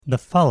The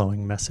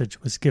following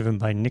message was given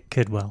by Nick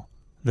Kidwell,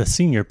 the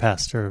senior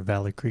pastor of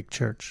Valley Creek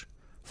Church.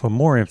 For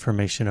more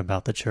information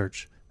about the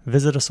church,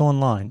 visit us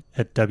online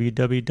at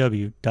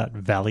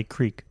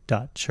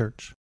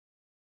www.valleycreek.church.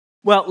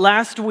 Well,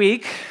 last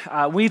week,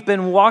 we've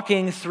been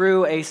walking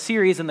through a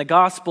series in the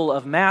Gospel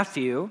of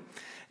Matthew,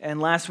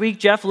 and last week,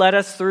 Jeff led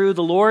us through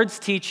the Lord's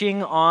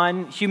teaching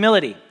on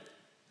humility.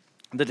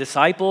 The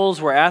disciples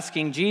were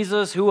asking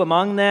Jesus who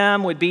among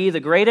them would be the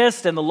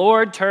greatest, and the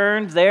Lord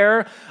turned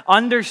their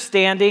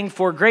understanding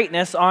for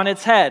greatness on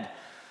its head.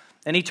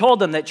 And he told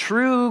them that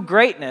true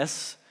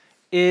greatness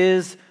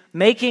is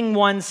making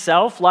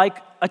oneself like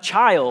a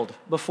child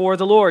before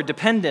the Lord,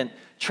 dependent,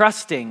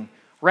 trusting,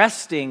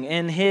 resting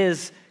in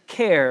his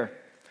care.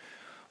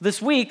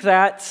 This week,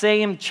 that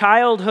same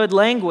childhood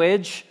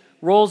language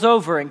rolls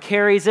over and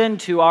carries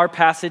into our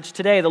passage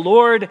today. The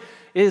Lord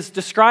is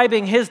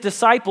describing his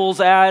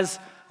disciples as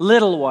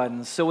little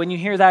ones. So when you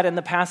hear that in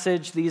the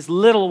passage, these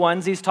little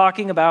ones, he's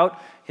talking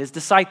about his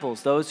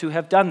disciples, those who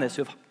have done this,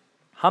 who have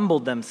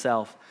humbled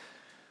themselves.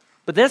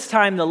 But this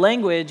time, the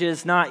language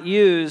is not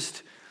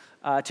used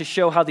to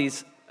show how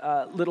these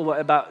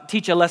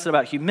teach a lesson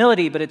about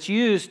humility, but it's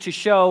used to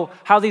show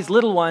how these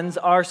little ones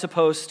are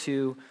supposed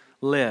to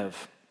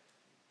live.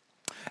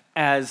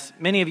 As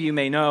many of you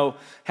may know,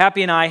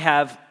 Happy and I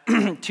have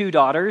two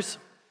daughters,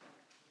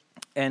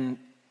 and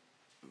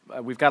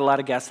we've got a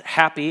lot of guests.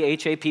 Happy,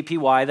 Happy,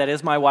 that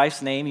is my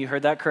wife's name. You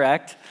heard that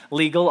correct.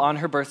 Legal on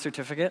her birth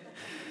certificate.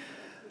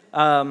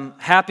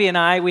 Happy and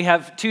I, we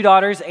have two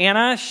daughters.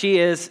 Anna, she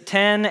is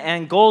 10,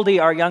 and Goldie,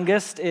 our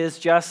youngest, is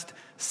just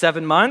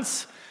 7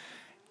 months.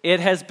 It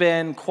has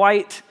been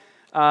quite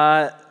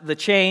the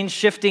change,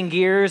 shifting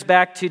gears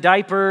back to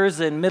diapers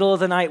and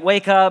middle-of-the-night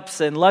wake-ups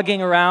and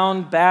lugging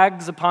around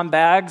bags upon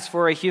bags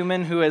for a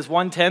human who is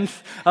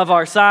 1/10 of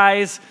our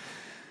size.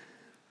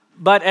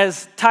 But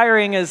as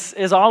tiring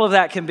as all of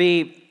that can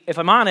be, if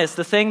I'm honest,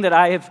 the thing that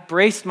I have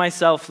braced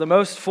myself the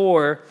most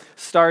for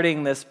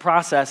starting this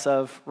process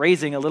of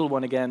raising a little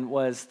one again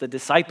was the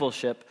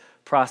discipleship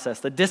process,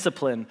 the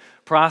discipline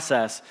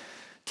process,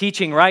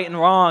 teaching right and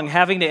wrong,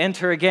 having to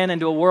enter again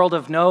into a world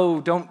of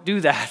no, don't do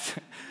that,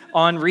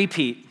 on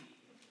repeat.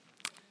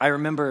 I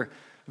remember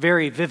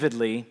very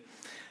vividly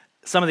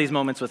some of these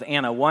moments with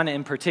Anna. One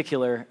in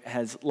particular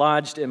has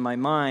lodged in my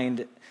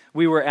mind.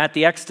 We were at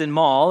the Exton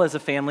Mall as a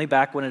family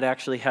back when it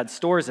actually had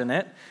stores in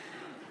it,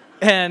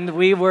 and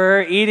we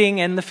were eating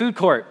in the food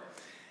court.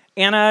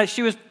 Anna,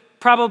 she was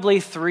probably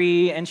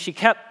 3, and she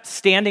kept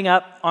standing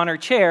up on her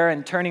chair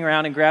and turning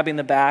around and grabbing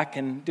the back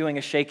and doing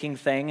a shaking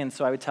thing, and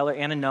so I would tell her,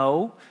 Anna,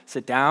 no,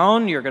 sit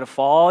down, you're going to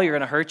fall, you're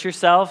going to hurt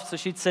yourself, so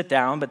she'd sit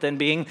down, but then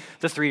being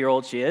the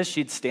 3-year-old she is,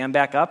 she'd stand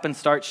back up and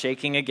start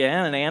shaking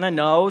again, and Anna,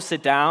 no,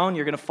 sit down,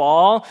 you're going to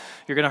fall,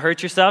 you're going to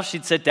hurt yourself,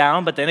 she'd sit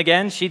down, but then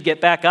again, she'd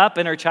get back up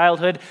in her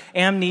childhood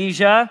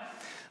amnesia.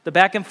 The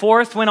back and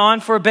forth went on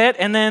for a bit,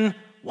 and then,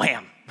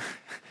 wham,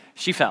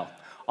 she fell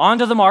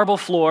onto the marble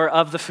floor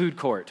of the food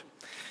court.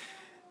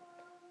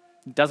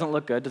 Doesn't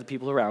look good to the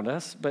people around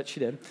us, but she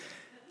did.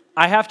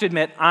 I have to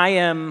admit, I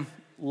am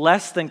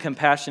less than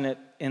compassionate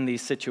in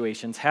these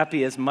situations.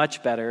 Happy is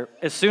much better.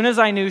 As soon as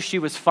I knew she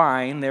was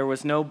fine, there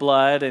was no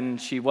blood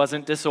and she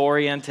wasn't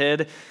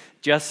disoriented,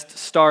 just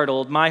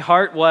startled, my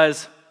heart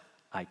was,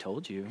 I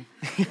told you.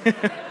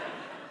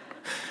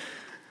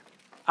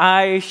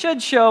 I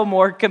should show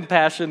more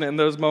compassion in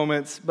those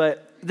moments,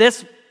 but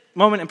this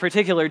moment in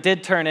particular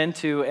did turn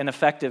into an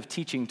effective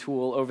teaching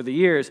tool over the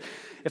years.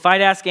 If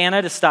I'd ask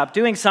Anna to stop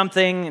doing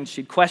something and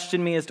she'd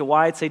question me as to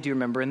why, I'd say, do you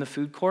remember in the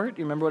food court?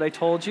 Do you remember what I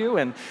told you?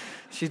 And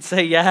she'd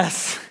say,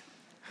 yes.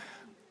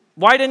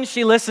 Why didn't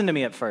she listen to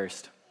me at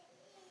first?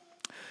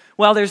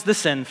 Well, there's the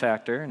sin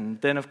factor. And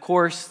then, of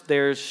course,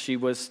 she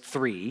was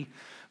 3.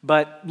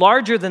 But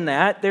larger than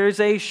that, there's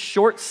a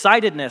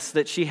short-sightedness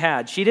that she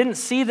had. She didn't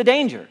see the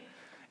danger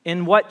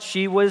in what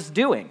she was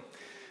doing.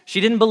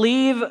 She didn't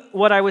believe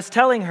what I was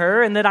telling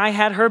her and that I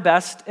had her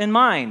best in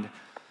mind.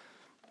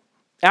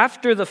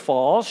 After the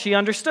fall, she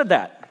understood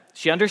that.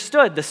 She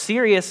understood the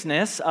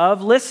seriousness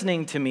of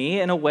listening to me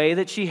in a way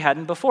that she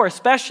hadn't before,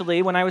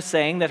 especially when I was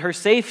saying that her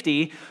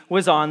safety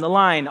was on the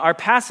line. Our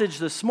passage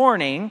this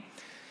morning,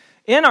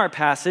 in our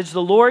passage,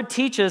 the Lord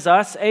teaches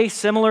us a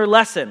similar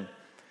lesson.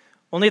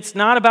 Only it's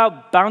not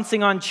about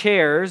bouncing on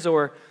chairs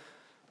or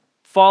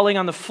falling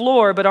on the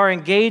floor, but our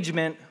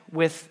engagement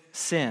with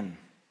sin.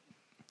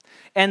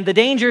 And the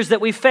dangers that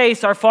we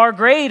face are far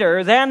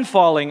greater than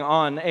falling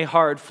on a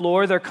hard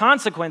floor. Their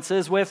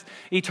consequences with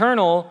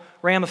eternal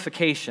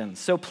ramifications.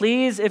 So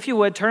please, if you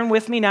would, turn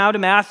with me now to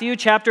Matthew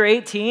chapter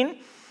 18,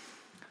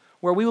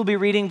 where we will be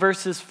reading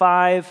verses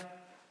 5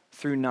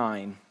 through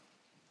 9.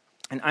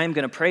 And I am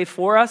going to pray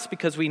for us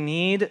because we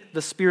need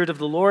the Spirit of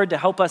the Lord to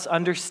help us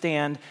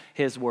understand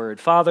His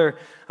Word. Father,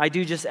 I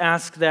do just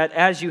ask that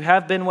as you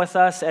have been with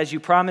us, as you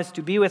promised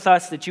to be with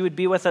us, that you would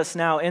be with us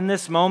now in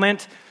this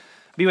moment.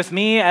 Be with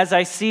me as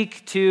I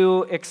seek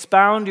to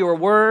expound your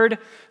word.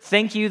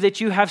 Thank you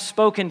that you have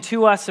spoken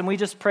to us, and we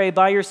just pray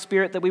by your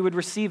Spirit that we would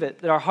receive it,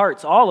 that our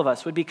hearts, all of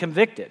us, would be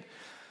convicted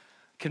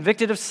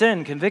convicted of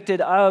sin, convicted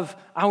of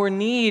our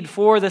need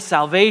for the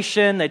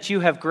salvation that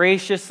you have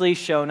graciously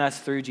shown us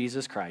through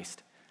Jesus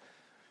Christ.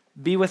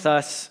 Be with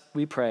us,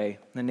 we pray,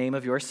 in the name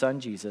of your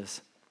Son,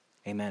 Jesus.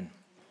 Amen.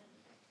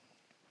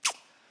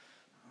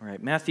 All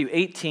right, Matthew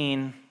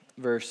 18,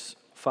 verse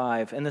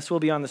 5, and this will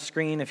be on the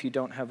screen if you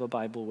don't have a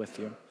Bible with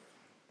you.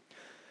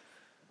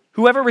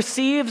 Whoever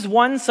receives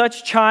one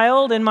such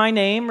child in my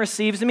name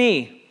receives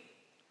me,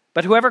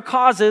 but whoever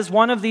causes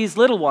one of these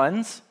little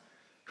ones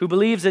who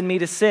believes in me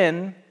to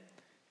sin,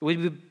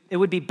 it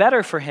would be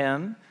better for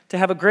him to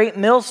have a great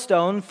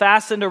millstone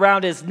fastened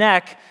around his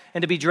neck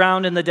and to be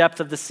drowned in the depth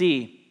of the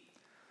sea.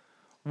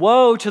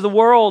 Woe to the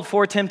world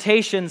for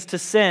temptations to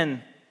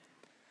sin,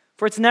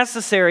 for it's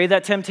necessary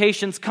that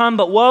temptations come,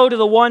 but woe to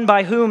the one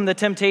by whom the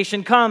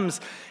temptation comes.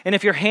 And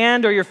if your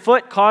hand or your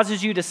foot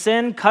causes you to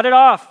sin, cut it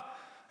off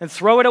and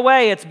throw it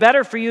away. It's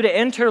better for you to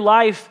enter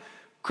life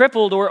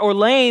crippled or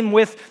lame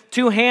with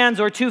 2 hands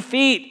or 2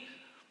 feet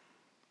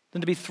than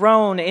to be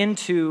thrown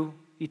into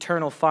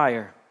eternal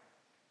fire.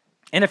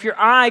 And if your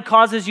eye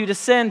causes you to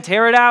sin,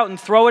 tear it out and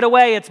throw it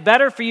away. It's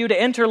better for you to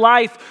enter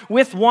life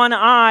with 1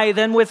 eye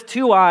than with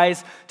 2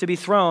 eyes to be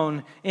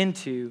thrown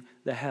into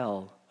the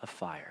hell of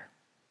fire.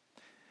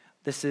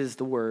 This is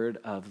the word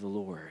of the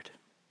Lord.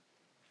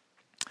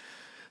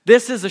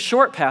 This is a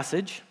short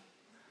passage,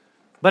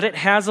 but it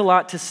has a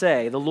lot to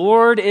say. The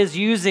Lord is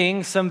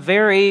using some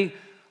very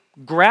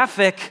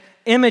graphic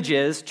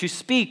images to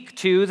speak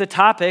to the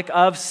topic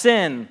of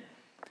sin.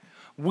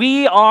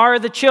 We are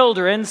the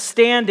children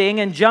standing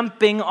and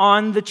jumping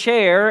on the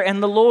chair,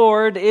 and the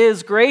Lord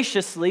is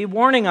graciously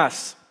warning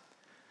us.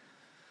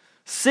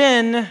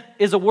 Sin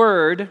is a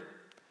word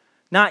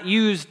not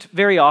used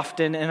very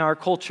often in our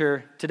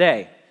culture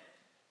today.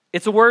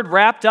 It's a word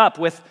wrapped up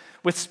with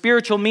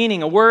spiritual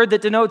meaning, a word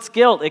that denotes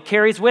guilt. It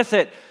carries with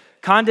it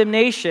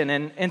condemnation.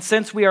 And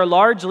since we are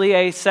largely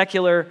a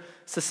secular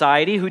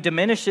society who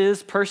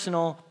diminishes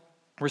personal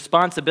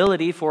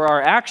responsibility for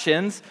our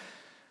actions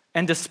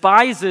and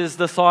despises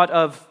the thought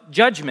of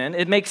judgment,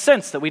 it makes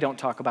sense that we don't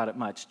talk about it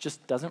much. It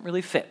just doesn't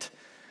really fit.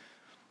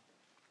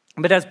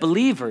 But as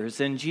believers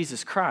in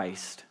Jesus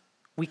Christ,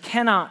 we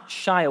cannot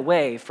shy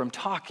away from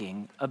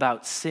talking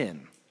about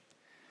sin.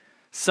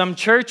 Some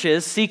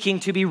churches, seeking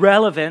to be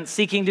relevant,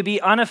 seeking to be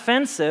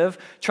unoffensive,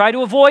 try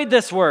to avoid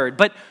this word,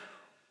 but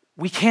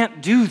we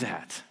can't do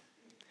that.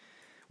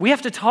 We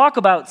have to talk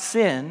about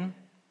sin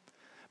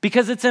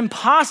because it's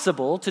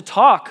impossible to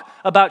talk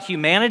about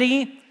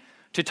humanity,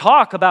 to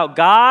talk about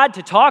God,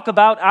 to talk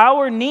about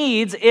our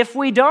needs if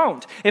we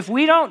don't. If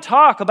we don't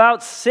talk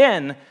about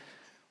sin,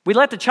 we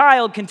let the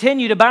child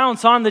continue to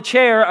bounce on the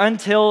chair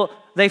until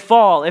they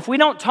fall. If we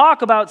don't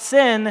talk about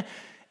sin,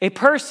 a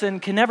person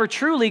can never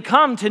truly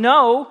come to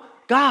know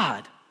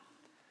God.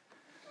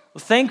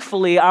 Well,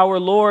 thankfully, our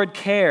Lord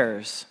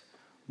cares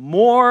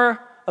more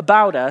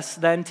about us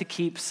than to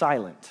keep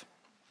silent.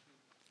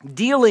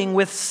 Dealing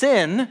with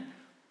sin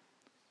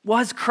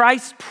was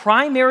Christ's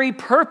primary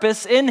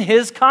purpose in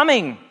his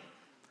coming.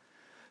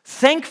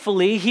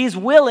 Thankfully, he's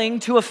willing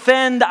to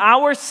offend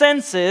our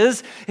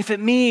senses if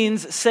it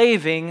means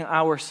saving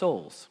our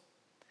souls.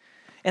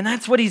 And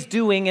that's what he's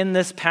doing in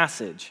this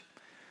passage.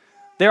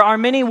 There are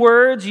many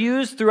words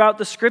used throughout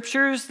the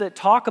scriptures that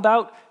talk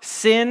about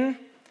sin.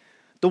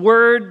 The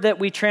word that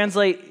we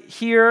translate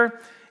here,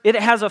 it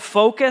has a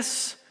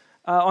focus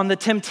on the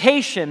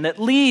temptation that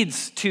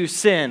leads to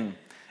sin,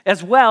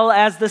 as well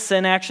as the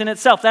sin action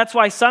itself. That's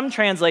why some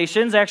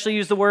translations actually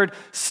use the word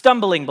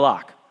stumbling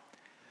block.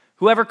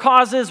 Whoever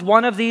causes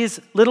one of these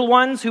little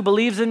ones who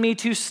believes in me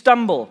to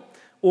stumble,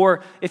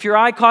 or if your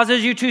eye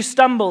causes you to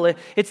stumble,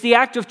 it's the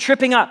act of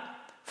tripping up,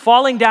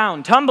 falling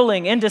down,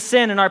 tumbling into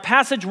sin. And our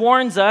passage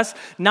warns us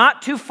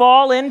not to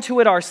fall into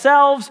it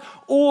ourselves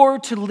or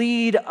to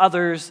lead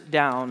others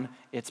down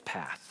its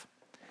path.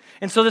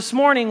 And so this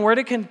morning, we're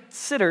to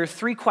consider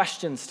 3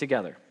 questions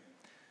together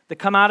that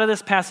come out of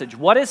this passage.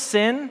 What is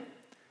sin?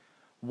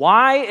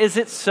 Why is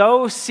it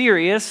so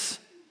serious?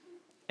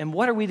 And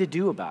what are we to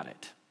do about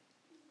it?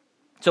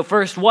 So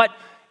first, what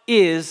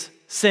is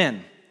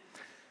sin?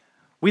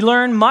 We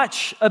learn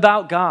much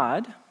about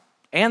God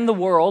and the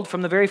world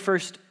from the very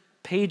first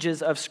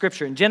pages of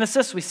Scripture. In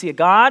Genesis, we see a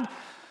God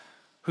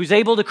who's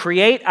able to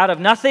create out of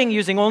nothing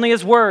using only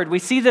his word. We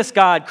see this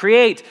God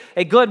create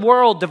a good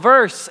world,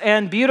 diverse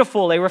and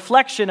beautiful, a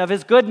reflection of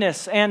his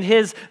goodness and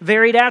his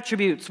varied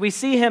attributes. We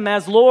see him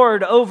as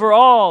Lord over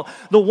all,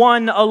 the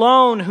one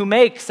alone who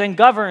makes and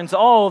governs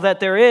all that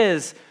there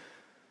is.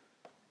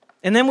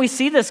 And then we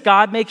see this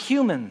God make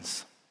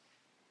humans.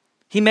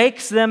 He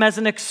makes them as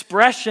an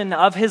expression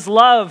of his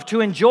love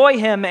to enjoy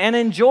him and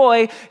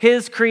enjoy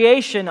his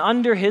creation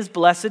under his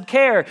blessed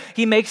care.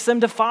 He makes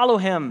them to follow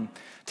him,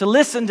 to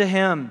listen to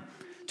him,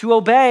 to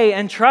obey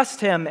and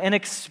trust him and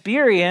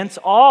experience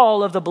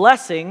all of the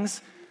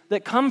blessings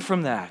that come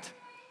from that.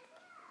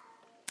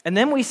 And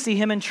then we see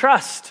him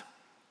entrust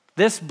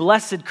this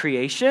blessed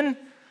creation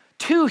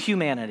to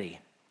humanity,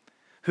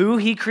 who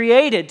he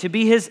created to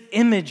be his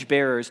image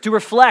bearers, to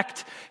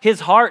reflect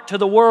his heart to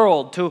the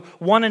world, to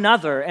one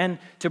another, and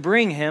to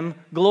bring him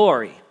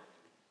glory.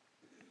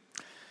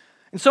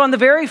 And so in the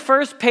very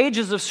first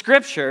pages of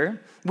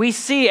Scripture, we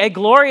see a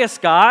glorious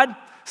God,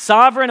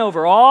 sovereign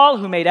over all,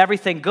 who made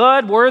everything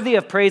good, worthy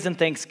of praise and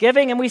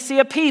thanksgiving. And we see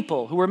a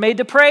people who were made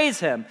to praise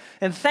him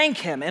and thank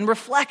him and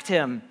reflect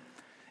him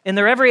in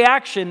their every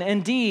action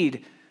and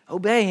deed,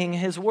 obeying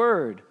his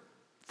word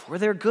for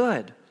their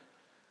good.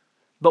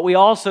 But we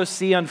also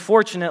see,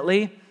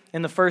 unfortunately,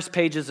 in the first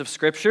pages of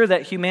Scripture,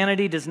 that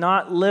humanity does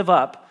not live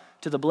up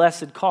to the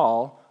blessed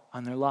call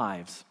on their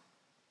lives.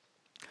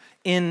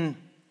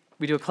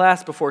 We do a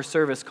class before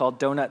service called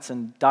Donuts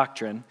and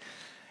Doctrine.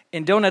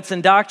 In Donuts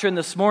and Doctrine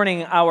this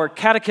morning, our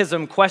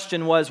catechism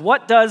question was,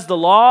 what does the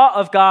law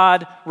of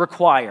God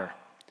require?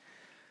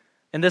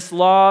 And this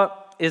law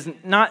is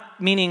not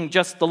meaning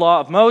just the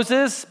law of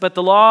Moses, but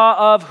the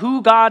law of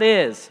who God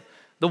is,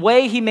 the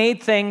way he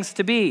made things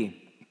to be.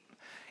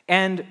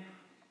 And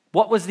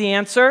what was the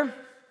answer?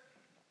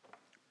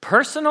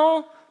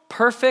 Personal,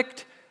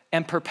 perfect,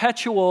 and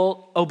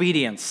perpetual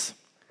obedience.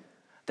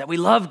 That we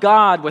love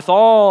God with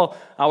all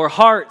our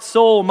heart,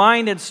 soul,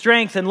 mind, and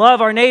strength, and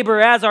love our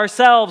neighbor as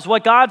ourselves.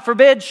 What God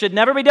forbids should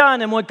never be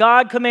done, and what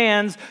God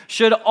commands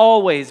should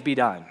always be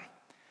done.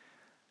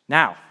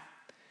 Now,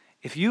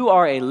 if you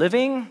are a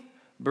living,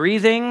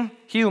 breathing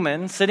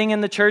human sitting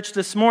in the church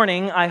this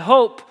morning, I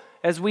hope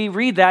as we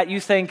read that you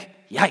think,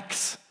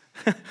 yikes.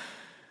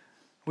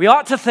 We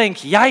ought to think,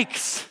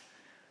 yikes.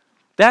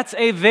 That's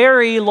a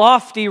very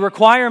lofty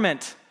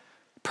requirement.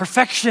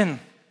 Perfection.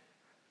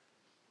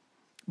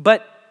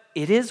 But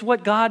it is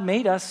what God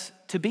made us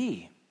to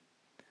be.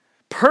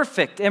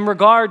 Perfect in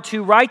regard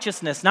to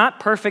righteousness, not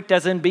perfect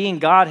as in being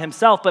God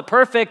himself, but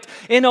perfect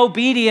in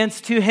obedience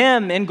to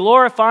him, in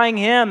glorifying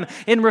him,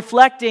 in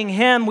reflecting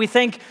him. We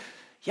think,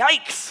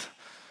 yikes.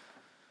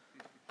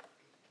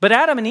 But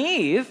Adam and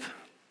Eve,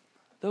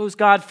 those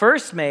God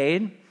first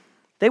made,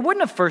 they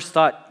wouldn't have first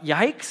thought,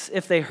 yikes,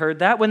 if they heard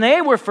that. When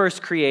they were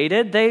first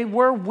created, they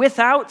were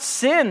without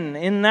sin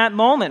in that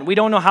moment. We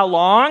don't know how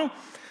long,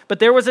 but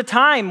there was a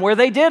time where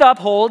they did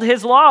uphold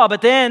his law.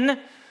 But then,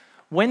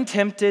 when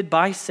tempted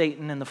by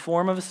Satan in the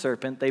form of a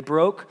serpent, they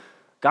broke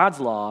God's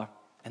law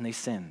and they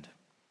sinned.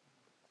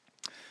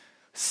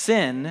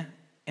 Sin,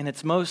 in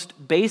its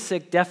most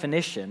basic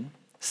definition,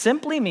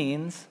 simply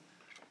means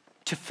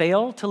to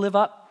fail to live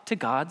up to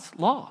God's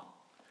law.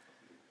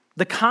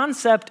 The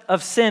concept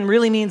of sin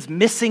really means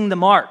missing the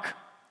mark.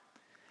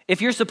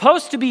 If you're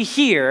supposed to be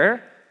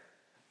here,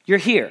 you're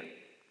here.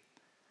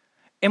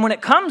 And when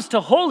it comes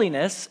to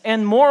holiness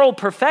and moral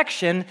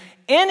perfection,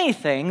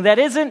 anything that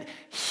isn't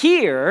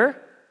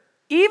here,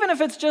 even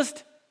if it's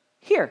just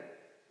here,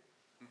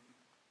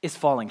 is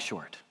falling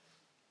short.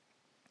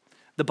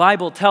 The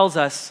Bible tells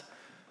us,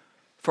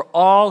 for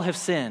all have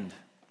sinned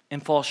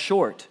and fall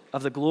short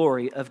of the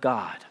glory of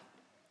God.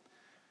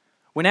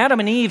 When Adam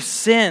and Eve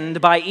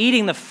sinned by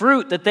eating the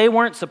fruit that they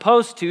weren't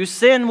supposed to,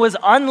 sin was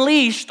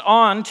unleashed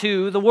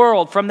onto the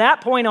world. From that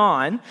point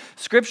on,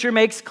 Scripture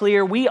makes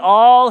clear we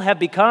all have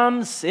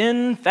become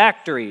sin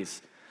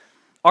factories.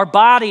 Our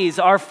bodies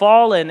are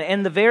fallen,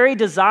 and the very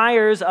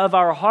desires of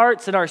our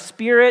hearts and our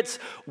spirits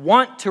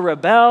want to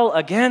rebel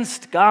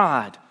against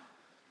God.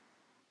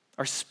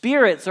 Our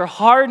spirits are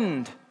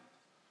hardened.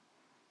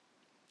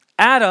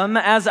 Adam,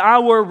 as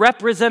our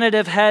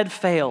representative head,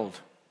 failed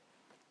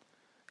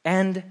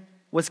and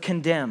was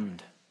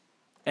condemned.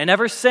 And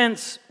ever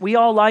since, we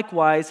all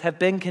likewise have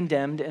been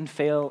condemned and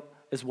fail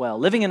as well.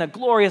 Living in a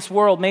glorious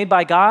world made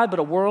by God, but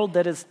a world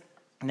that is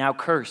now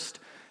cursed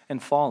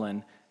and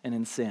fallen and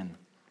in sin.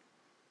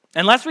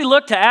 Unless we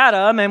look to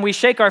Adam and we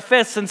shake our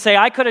fists and say,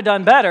 I could have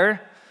done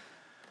better,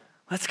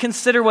 let's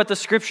consider what the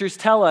Scriptures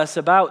tell us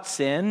about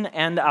sin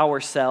and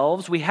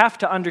ourselves. We have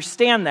to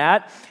understand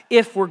that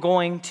if we're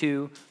going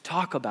to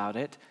talk about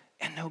it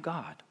and know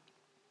God.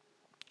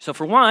 So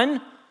for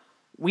one,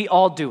 we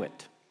all do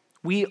it.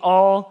 We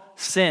all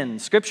sin.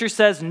 Scripture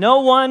says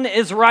no one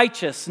is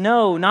righteous.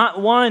 No, not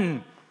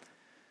one.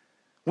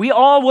 We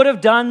all would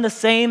have done the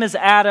same as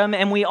Adam,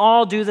 and we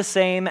all do the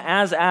same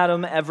as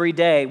Adam every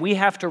day. We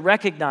have to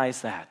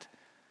recognize that.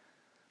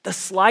 The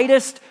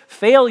slightest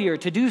failure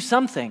to do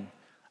something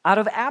out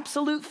of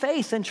absolute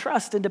faith and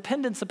trust and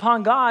dependence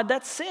upon God,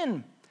 that's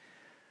sin.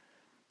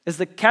 As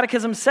the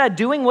Catechism said,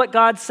 doing what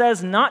God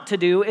says not to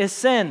do is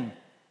sin.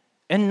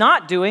 And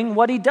not doing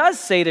what he does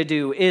say to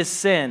do is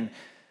sin.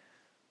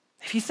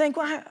 If you think,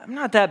 well, I'm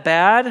not that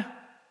bad, I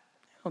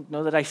don't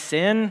know that I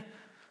sin,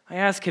 I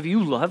ask, have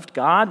you loved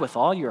God with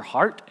all your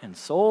heart and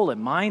soul and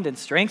mind and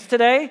strength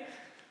today?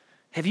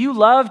 Have you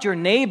loved your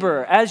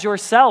neighbor as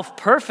yourself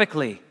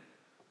perfectly?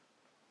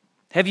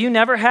 Have you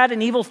never had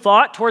an evil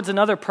thought towards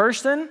another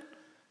person?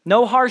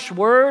 No harsh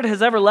word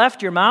has ever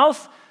left your mouth?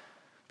 Have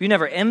you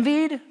never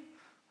envied?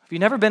 Have you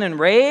never been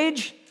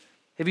enraged?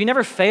 Have you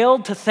never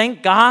failed to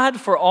thank God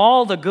for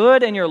all the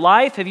good in your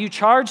life? Have you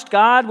charged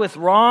God with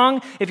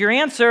wrong? If your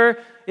answer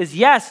is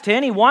yes to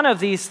any one of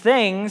these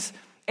things,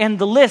 and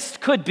the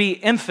list could be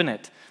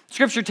infinite.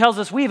 Scripture tells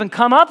us we even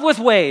come up with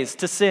ways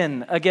to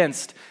sin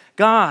against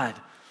God.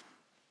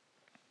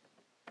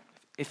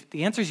 If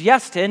the answer is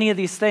yes to any of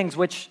these things,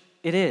 which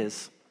it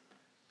is,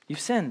 you've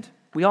sinned.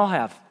 We all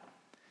have.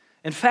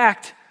 In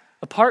fact,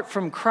 apart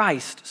from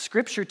Christ,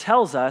 Scripture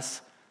tells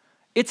us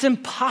it's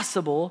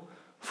impossible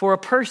for a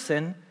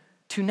person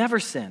to never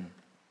sin.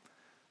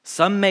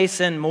 Some may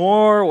sin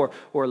more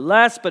or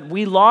less, but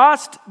we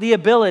lost the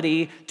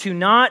ability to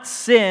not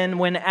sin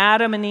when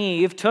Adam and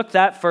Eve took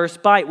that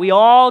first bite. We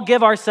all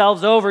give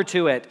ourselves over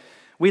to it.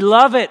 We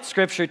love it,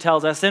 Scripture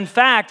tells us. In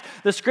fact,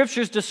 the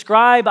Scriptures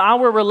describe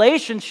our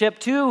relationship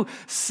to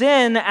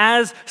sin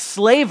as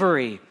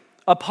slavery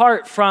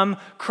apart from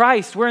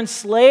Christ. We're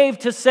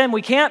enslaved to sin.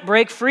 We can't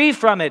break free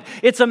from it.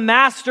 It's a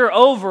master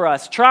over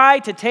us. Try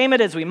to tame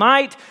it as we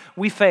might,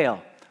 we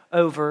fail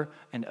over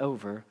and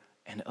over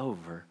and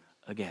over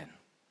again.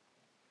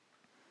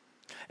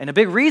 And a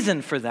big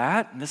reason for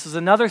that, and this is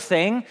another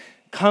thing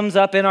comes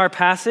up in our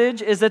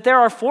passage, is that there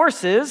are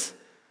forces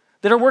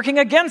that are working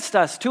against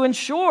us to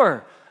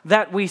ensure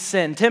that we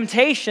sin.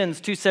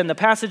 Temptations to sin. The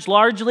passage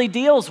largely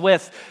deals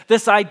with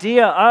this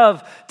idea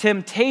of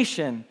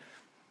temptation.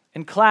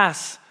 In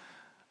class,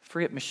 I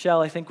forget,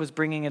 Michelle, I think, was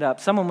bringing it up.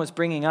 Someone was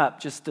bringing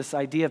up just this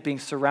idea of being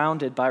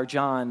surrounded by, or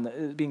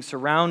John, being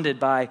surrounded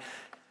by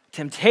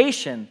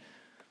temptation.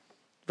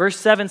 Verse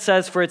 7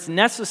 says, "For it's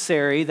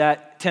necessary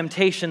that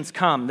temptations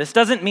come." This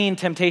doesn't mean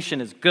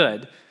temptation is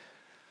good.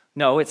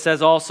 No, it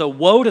says also,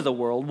 "Woe to the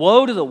world,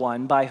 woe to the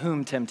one by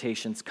whom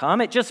temptations come."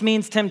 It just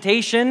means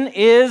temptation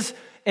is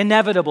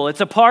inevitable.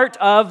 It's a part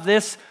of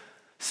this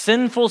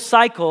sinful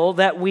cycle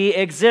that we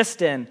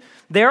exist in.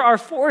 There are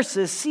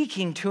forces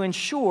seeking to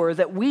ensure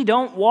that we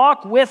don't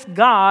walk with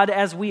God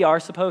as we are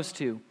supposed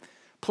to,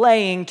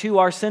 playing to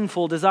our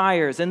sinful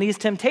desires. And these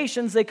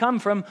temptations, they come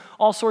from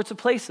all sorts of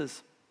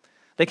places.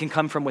 They can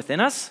come from within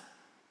us,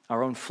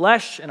 our own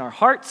flesh and our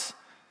hearts,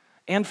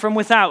 and from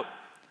without,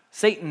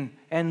 Satan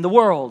and the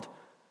world.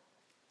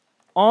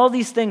 All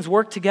these things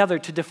work together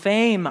to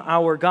defame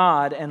our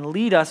God and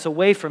lead us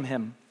away from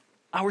Him.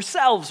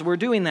 Ourselves, we're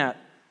doing that.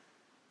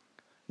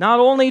 Not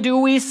only do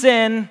we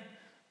sin,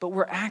 but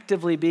we're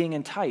actively being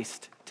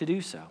enticed to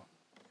do so.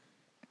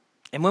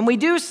 And when we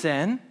do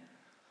sin,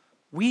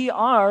 we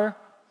are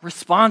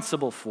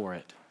responsible for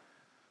it.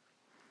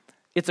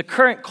 It's a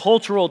current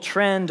cultural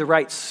trend to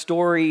write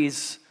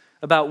stories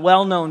about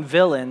well-known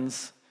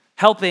villains,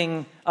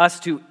 helping us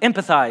to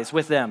empathize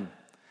with them,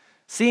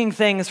 seeing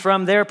things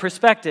from their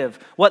perspective,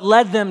 what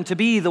led them to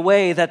be the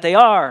way that they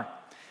are.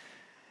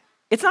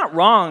 It's not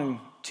wrong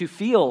to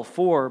feel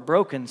for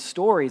broken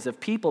stories of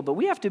people, but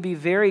we have to be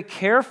very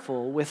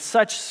careful with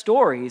such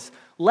stories,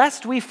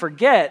 lest we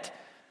forget,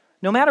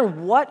 no matter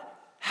what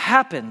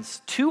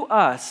happens to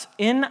us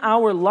in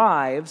our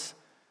lives,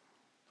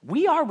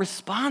 we are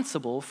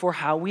responsible for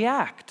how we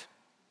act.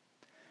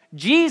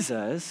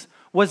 Jesus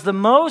was the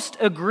most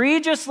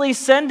egregiously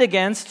sinned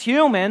against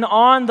human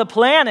on the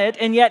planet,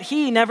 and yet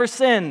He never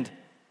sinned.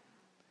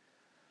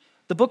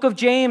 The book of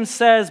James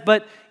says,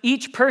 "But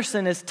each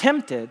person is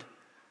tempted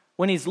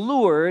when he's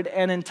lured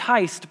and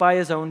enticed by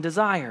his own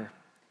desire.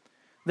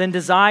 Then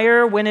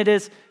desire, when it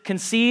is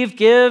conceived,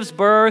 gives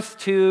birth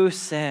to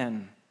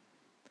sin."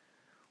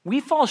 We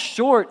fall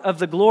short of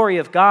the glory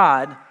of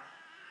God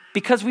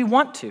because we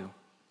want to.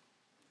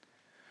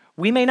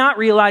 We may not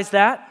realize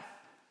that,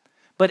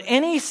 but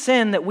any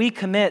sin that we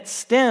commit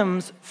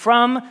stems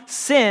from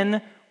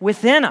sin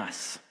within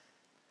us.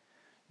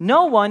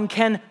 No one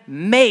can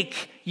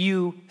make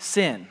you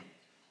sin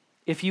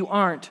if you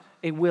aren't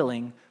a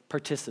willing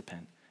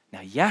participant.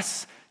 Now,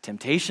 yes,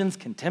 temptations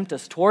can tempt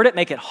us toward it,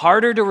 make it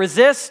harder to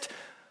resist,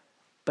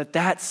 but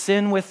that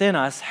sin within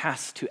us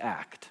has to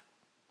act.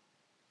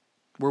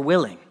 We're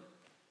willing.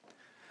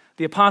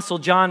 The Apostle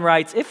John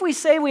writes, "If we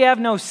say we have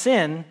no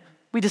sin,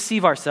 we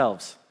deceive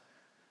ourselves,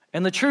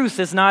 and the truth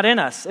is not in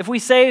us. If we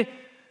say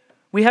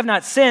we have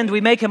not sinned,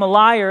 we make Him a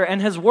liar,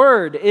 and His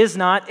word is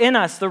not in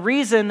us." The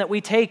reason that we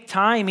take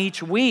time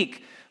each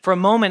week for a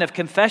moment of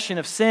confession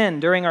of sin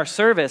during our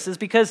service is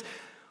because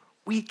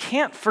we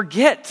can't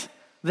forget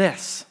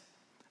this,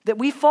 that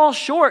we fall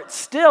short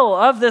still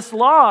of this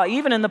law,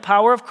 even in the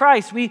power of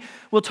Christ. We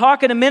will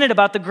talk in a minute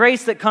about the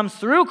grace that comes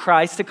through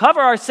Christ to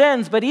cover our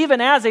sins, but even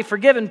as a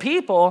forgiven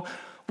people,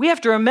 we have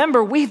to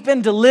remember we've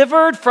been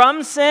delivered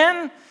from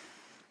sin.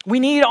 We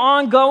need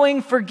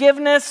ongoing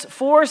forgiveness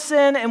for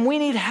sin, and we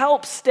need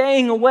help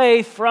staying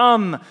away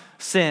from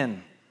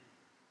sin.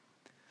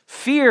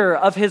 Fear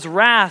of His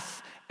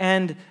wrath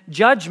and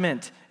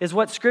judgment is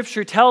what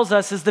Scripture tells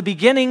us is the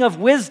beginning of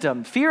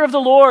wisdom. Fear of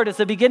the Lord is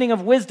the beginning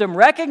of wisdom,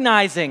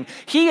 recognizing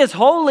He is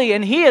holy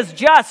and He is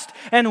just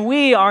and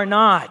we are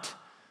not.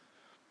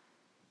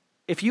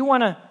 If you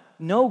want to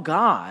know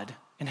God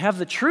and have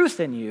the truth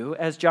in you,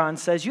 as John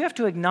says, you have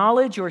to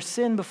acknowledge your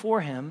sin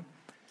before Him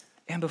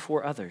and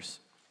before others.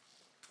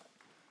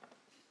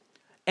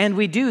 And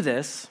we do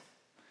this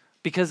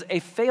because a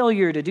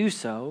failure to do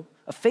so,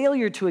 a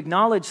failure to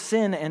acknowledge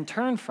sin and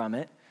turn from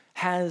it,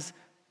 has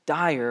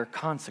dire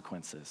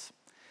consequences.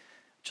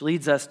 Which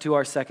leads us to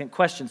our second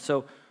question.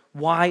 So,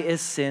 why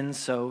is sin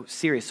so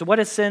serious? So, what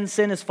is sin?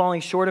 Sin is falling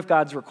short of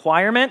God's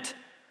requirement.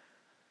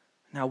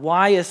 Now,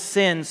 why is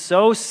sin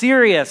so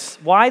serious?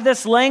 Why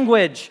this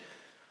language?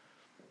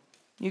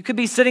 You could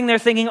be sitting there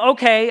thinking,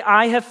 okay,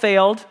 I have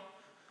failed.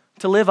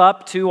 to live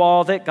up to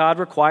all that God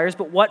requires,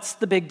 but what's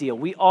the big deal?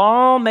 We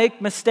all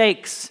make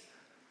mistakes.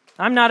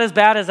 I'm not as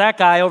bad as that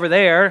guy over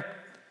there.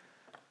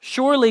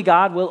 Surely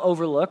God will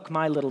overlook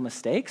my little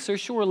mistakes, or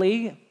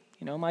surely,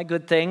 my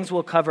good things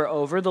will cover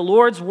over. The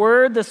Lord's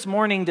word this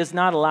morning does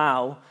not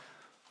allow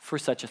for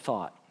such a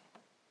thought.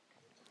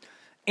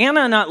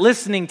 Anna not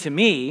listening to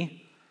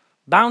me,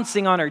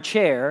 bouncing on her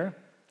chair,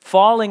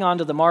 falling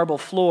onto the marble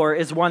floor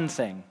is one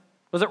thing.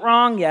 Was it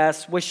wrong?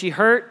 Yes. Was she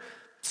hurt?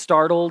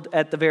 Startled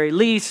at the very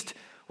least.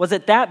 Was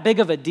it that big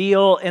of a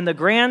deal in the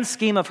grand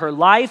scheme of her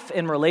life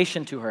in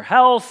relation to her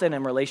health and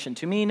in relation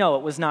to me? No,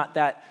 it was not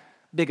that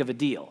big of a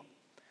deal.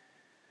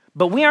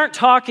 But we aren't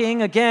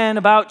talking, again,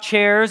 about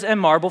chairs and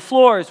marble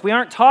floors. We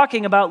aren't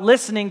talking about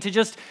listening to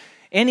just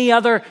any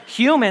other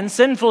human,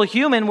 sinful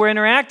human we're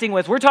interacting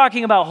with. We're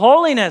talking about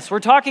holiness. We're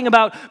talking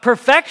about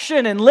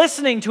perfection and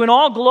listening to an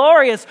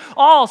all-glorious,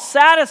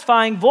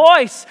 all-satisfying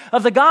voice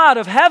of the God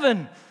of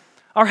heaven,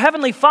 our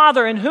Heavenly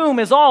Father, in whom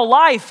is all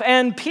life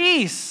and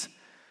peace.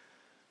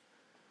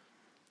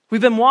 We've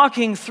been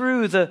walking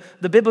through the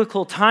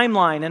biblical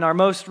timeline in our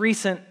most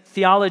recent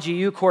Theology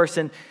U course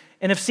and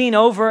have seen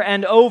over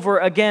and over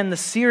again the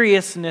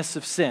seriousness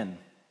of sin.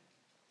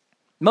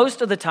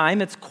 Most of the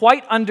time, it's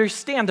quite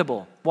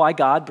understandable why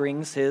God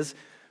brings his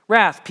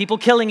wrath. People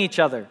killing each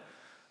other,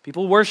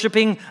 people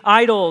worshiping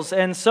idols,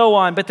 and so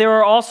on. But there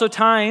are also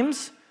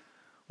times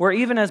where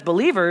even as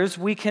believers,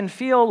 we can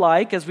feel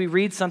like, as we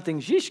read something,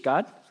 "Sheesh,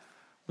 God,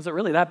 was it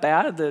really that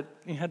bad that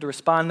you had to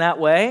respond that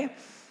way?"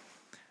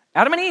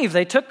 Adam and Eve,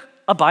 they took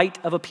a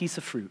bite of a piece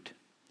of fruit.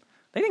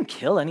 They didn't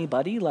kill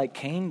anybody like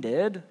Cain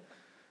did.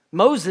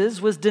 Moses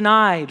was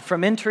denied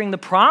from entering the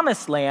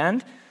promised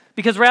land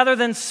because rather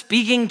than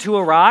speaking to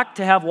a rock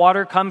to have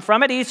water come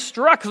from it, he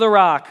struck the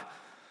rock.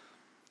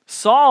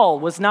 Saul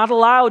was not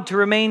allowed to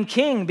remain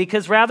king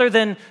because rather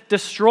than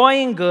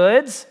destroying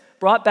goods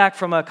brought back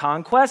from a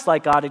conquest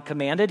like God had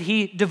commanded,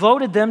 he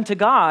devoted them to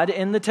God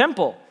in the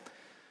temple.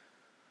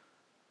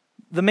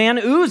 The man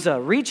Uzzah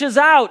reaches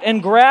out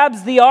and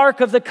grabs the Ark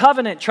of the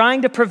Covenant,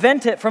 trying to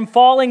prevent it from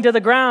falling to the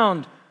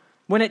ground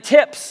when it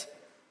tips.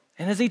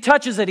 And as he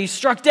touches it, he's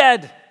struck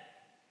dead.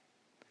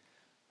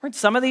 Weren't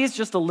some of these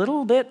just a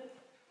little bit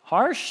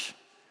harsh?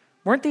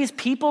 Weren't these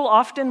people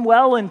often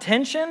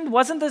well-intentioned?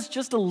 Wasn't this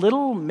just a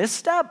little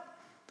misstep?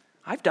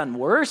 I've done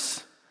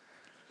worse.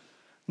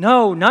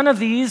 No, none of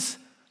these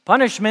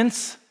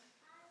punishments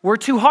were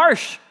too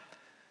harsh.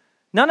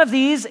 None of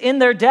these in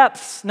their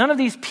depths, none of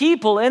these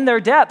people in their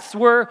depths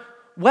were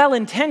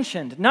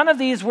well-intentioned. None of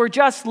these were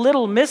just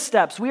little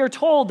missteps. We are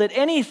told that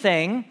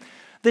anything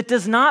that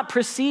does not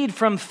proceed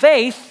from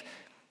faith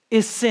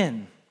is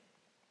sin.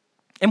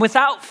 And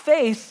without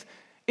faith,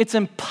 it's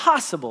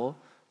impossible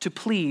to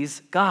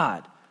please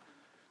God.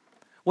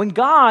 When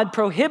God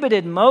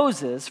prohibited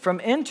Moses from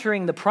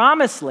entering the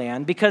promised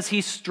land because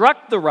he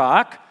struck the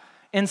rock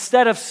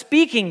instead of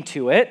speaking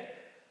to it,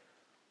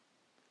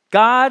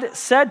 God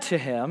said to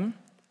him,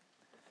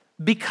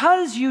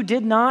 "Because you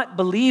did not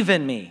believe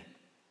in me,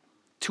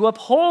 to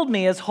uphold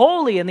me as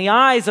holy in the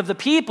eyes of the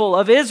people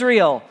of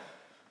Israel,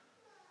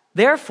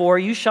 therefore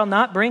you shall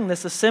not bring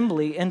this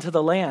assembly into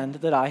the land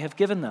that I have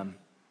given them."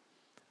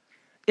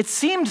 It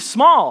seemed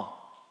small.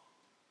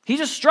 He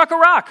just struck a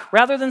rock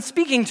rather than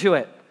speaking to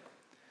it.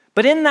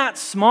 But in that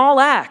small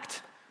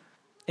act,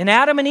 in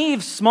Adam and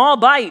Eve's small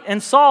bite,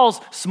 and Saul's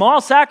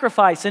small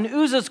sacrifice, and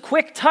Uzzah's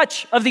quick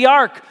touch of the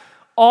ark,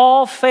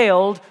 all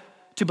failed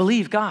to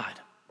believe God.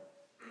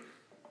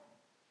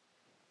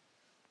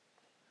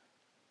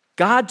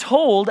 God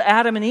told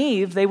Adam and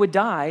Eve they would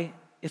die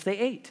if they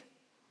ate.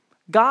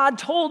 God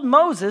told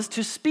Moses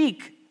to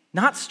speak,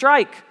 not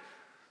strike.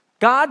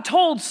 God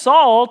told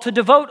Saul to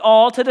devote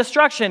all to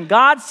destruction.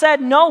 God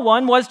said no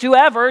one was to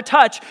ever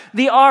touch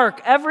the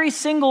ark. Every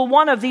single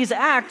one of these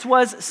acts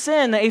was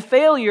sin, a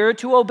failure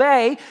to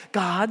obey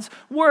God's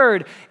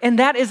word. And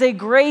that is a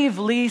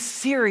gravely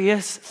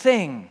serious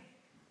thing.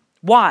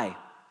 Why?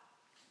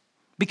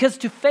 Because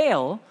to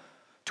fail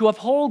to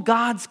uphold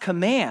God's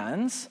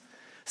commands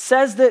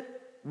says that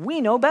we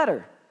know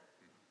better.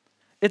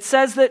 It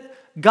says that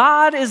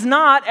God is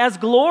not as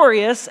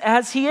glorious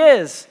as he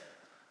is.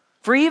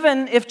 For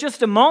even if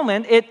just a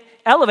moment it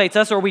elevates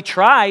us, or we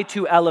try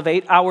to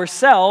elevate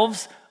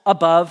ourselves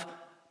above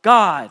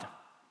God.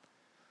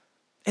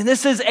 And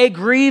this is a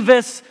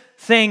grievous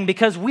thing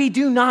because we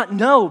do not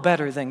know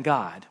better than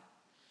God.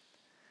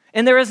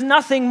 And there is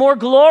nothing more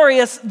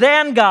glorious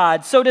than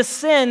God. So to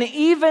sin,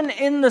 even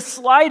in the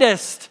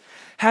slightest,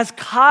 has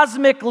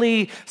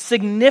cosmically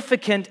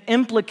significant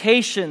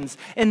implications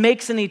and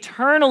makes an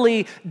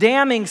eternally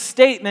damning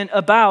statement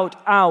about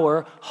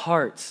our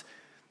hearts.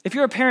 If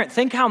you're a parent,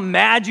 think how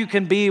mad you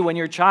can be when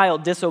your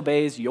child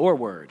disobeys your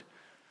word.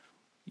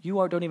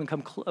 You don't even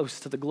come close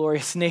to the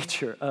glorious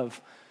nature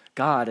of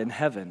God in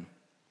heaven.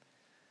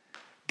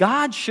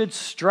 God should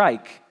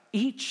strike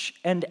each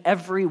and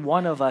every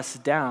one of us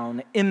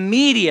down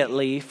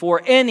immediately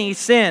for any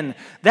sin.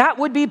 That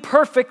would be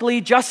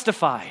perfectly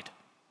justified.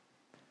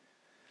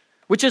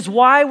 Which is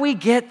why we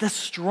get the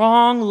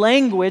strong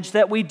language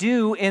that we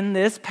do in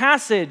this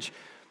passage.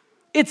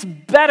 It's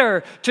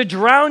better to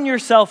drown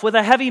yourself with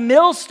a heavy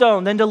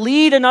millstone than to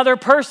lead another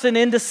person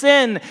into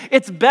sin.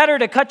 It's better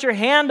to cut your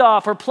hand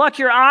off or pluck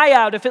your eye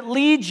out if it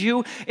leads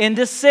you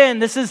into sin.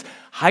 This is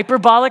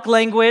hyperbolic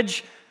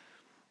language,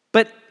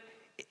 but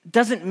it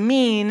doesn't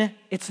mean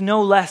it's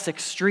no less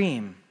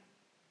extreme.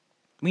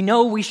 We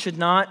know we should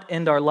not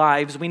end our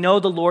lives. We know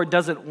the Lord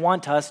doesn't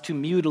want us to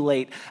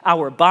mutilate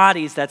our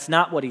bodies. That's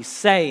not what he's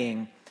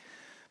saying.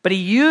 But he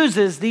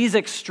uses these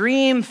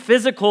extreme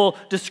physical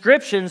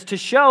descriptions to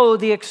show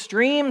the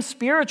extreme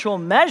spiritual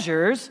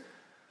measures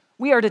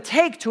we are to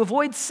take to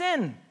avoid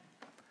sin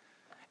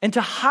and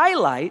to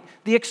highlight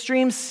the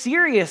extreme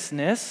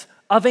seriousness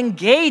of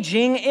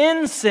engaging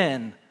in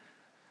sin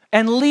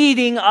and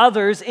leading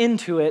others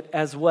into it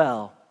as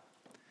well.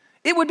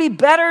 It would be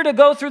better to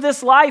go through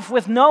this life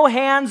with no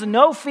hands,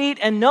 no feet,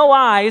 and no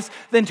eyes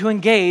than to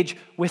engage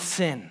with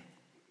sin.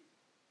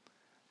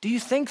 Do you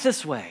think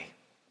this way?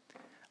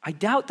 I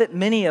doubt that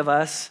many of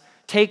us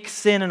take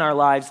sin in our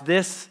lives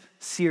this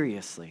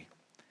seriously,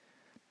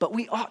 but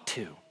we ought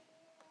to.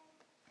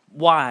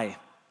 Why?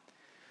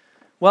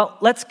 Well,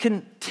 let's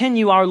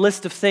continue our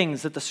list of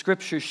things that the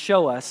scriptures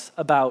show us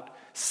about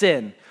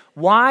sin.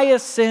 Why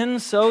is sin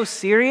so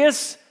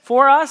serious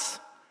for us?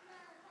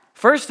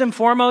 First and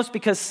foremost,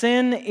 because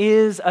sin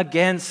is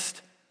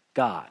against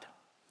God.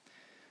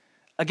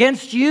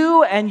 Against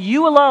you and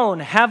you alone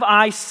have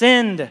I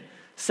sinned,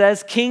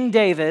 says King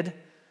David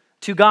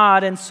to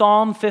God in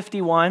Psalm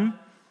 51,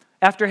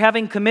 after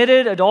having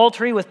committed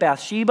adultery with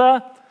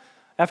Bathsheba,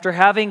 after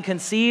having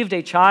conceived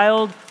a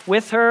child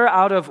with her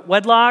out of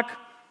wedlock,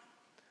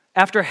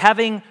 after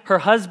having her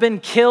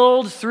husband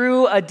killed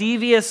through a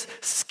devious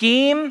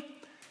scheme.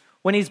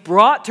 When he's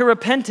brought to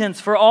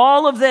repentance for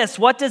all of this,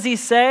 what does he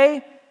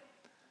say?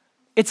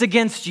 It's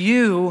against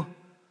you,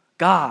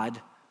 God,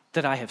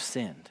 that I have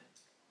sinned.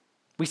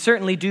 We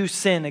certainly do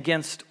sin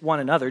against one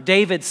another.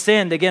 David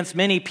sinned against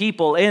many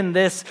people in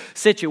this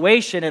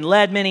situation and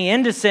led many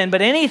into sin,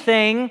 but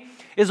anything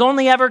is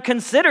only ever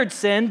considered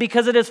sin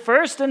because it is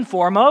first and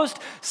foremost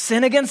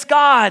sin against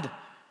God.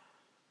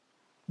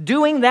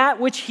 Doing that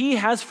which he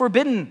has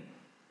forbidden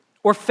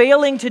or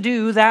failing to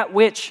do that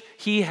which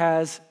he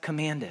has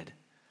commanded.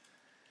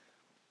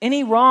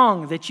 Any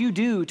wrong that you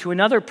do to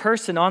another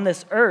person on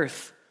this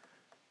earth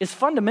is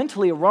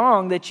fundamentally a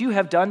wrong that you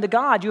have done to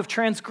God. You have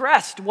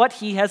transgressed what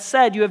he has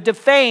said. You have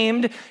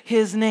defamed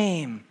his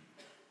name.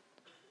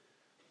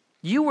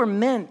 You were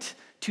meant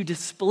to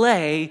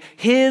display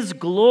his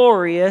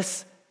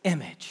glorious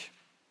image.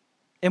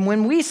 And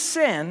when we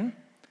sin,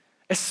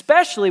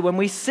 especially when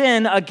we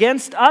sin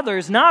against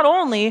others, not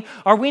only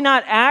are we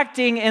not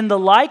acting in the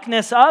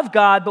likeness of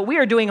God, but we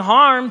are doing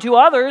harm to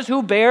others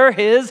who bear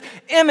his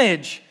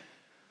image.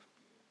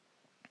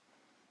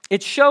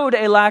 It showed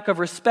a lack of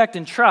respect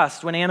and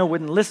trust when Anna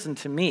wouldn't listen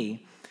to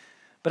me.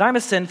 But I'm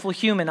a sinful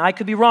human. I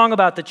could be wrong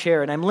about the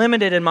chair, and I'm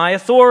limited in my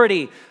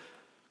authority.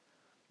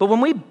 But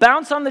when we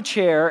bounce on the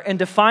chair in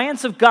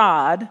defiance of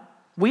God,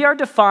 we are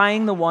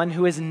defying the one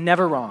who is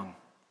never wrong.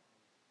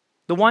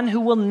 The one who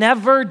will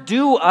never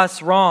do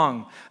us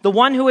wrong. The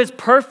one who is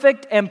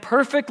perfect and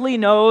perfectly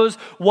knows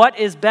what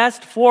is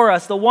best for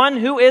us. The one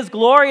who is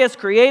glorious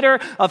creator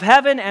of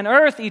heaven and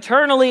earth,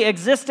 eternally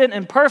existent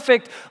in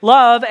perfect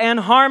love and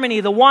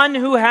harmony. The one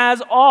who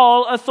has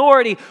all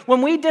authority.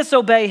 When we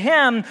disobey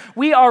him,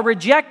 we are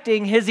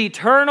rejecting his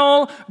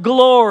eternal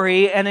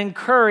glory and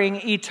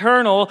incurring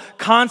eternal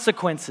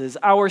consequences.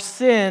 Our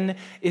sin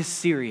is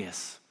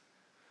serious.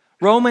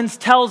 Romans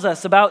tells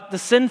us about the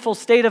sinful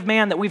state of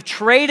man, that we've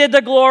traded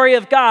the glory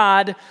of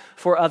God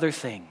for other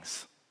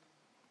things.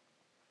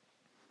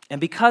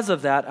 And because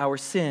of that, our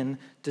sin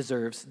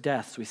deserves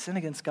death. So we sin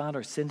against God,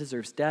 our sin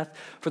deserves death.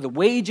 For the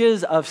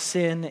wages of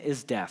sin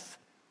is death.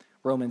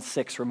 Romans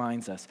 6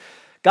 reminds us.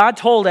 God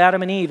told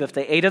Adam and Eve if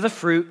they ate of the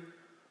fruit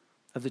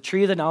of the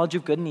tree of the knowledge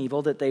of good and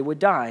evil, that they would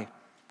die.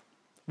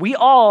 We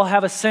all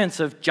have a sense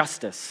of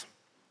justice.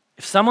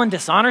 If someone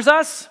dishonors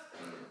us,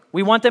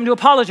 we want them to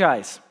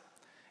apologize.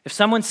 If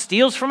someone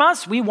steals from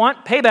us, we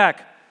want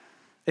payback.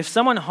 If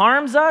someone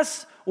harms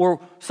us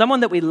or someone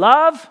that we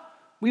love,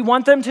 we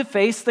want them to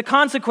face the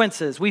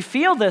consequences. We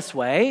feel this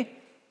way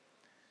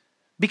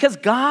because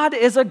God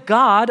is a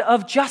God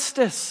of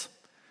justice.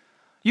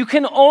 You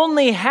can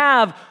only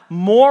have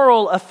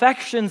moral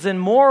affections and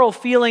moral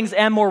feelings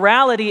and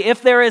morality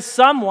if there is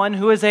someone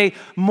who is a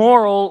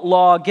moral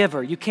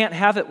lawgiver. You can't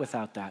have it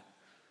without that.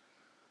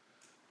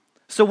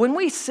 So when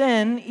we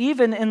sin,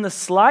 even in the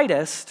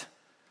slightest,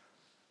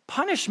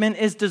 punishment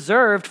is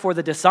deserved for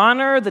the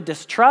dishonor, the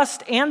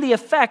distrust, and the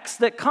effects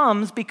that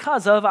comes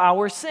because of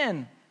our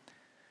sin.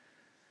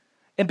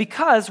 And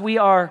because we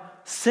are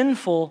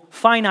sinful,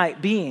 finite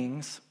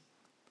beings,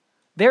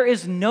 there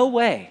is no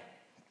way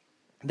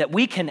that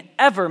we can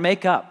ever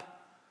make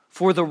up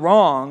for the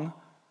wrong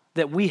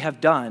that we have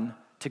done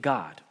to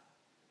God.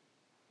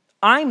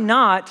 I'm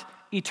not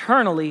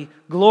eternally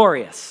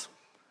glorious,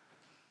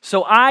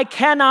 so I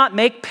cannot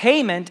make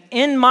payment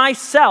in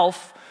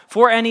myself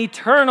for an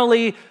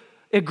eternally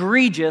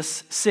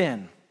egregious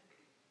sin.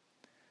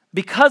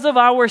 Because of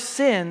our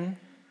sin,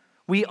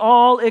 We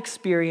all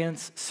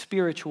experience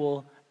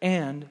spiritual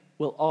and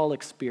will all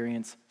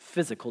experience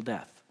physical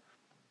death.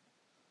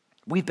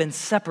 We've been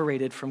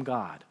separated from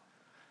God.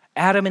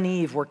 Adam and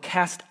Eve were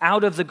cast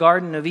out of the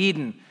Garden of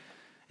Eden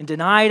and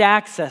denied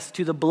access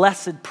to the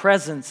blessed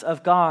presence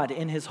of God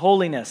in His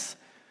holiness.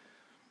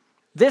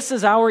 This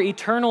is our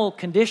eternal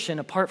condition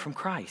apart from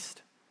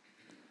Christ,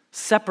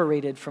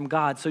 separated from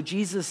God. So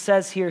Jesus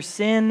says here,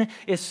 sin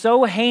is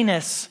so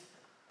heinous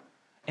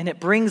and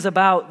it brings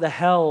about the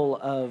hell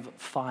of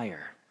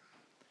fire.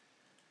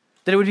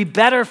 That it would be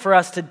better for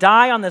us to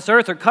die on this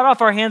earth or cut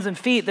off our hands and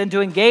feet than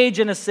to engage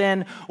in a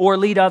sin or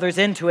lead others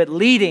into it,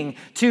 leading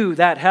to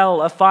that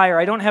hell of fire.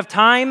 I don't have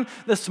time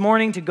this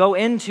morning to go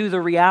into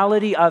the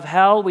reality of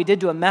hell. We did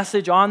do a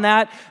message on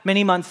that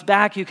many months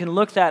back. You can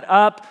look that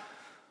up.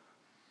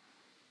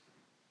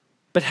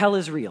 But hell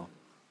is real.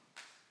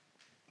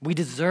 We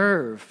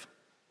deserve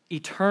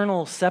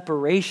eternal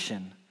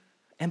separation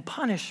and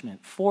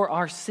punishment for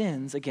our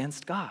sins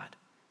against God.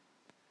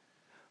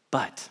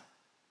 But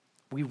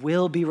we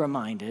will be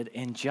reminded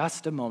in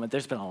just a moment.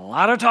 There's been a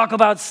lot of talk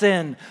about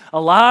sin, a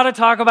lot of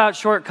talk about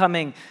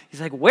shortcoming. He's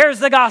like, where's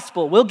the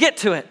gospel? We'll get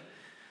to it.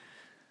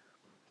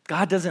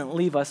 God doesn't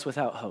leave us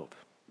without hope.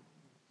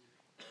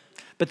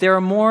 But there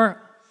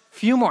are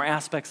few more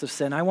aspects of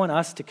sin I want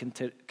us to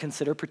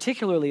consider,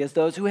 particularly as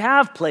those who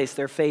have placed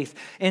their faith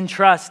and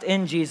trust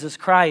in Jesus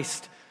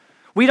Christ.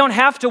 We don't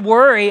have to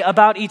worry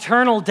about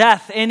eternal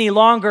death any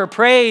longer.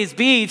 Praise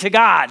be to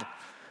God.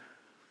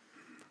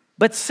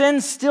 But sin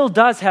still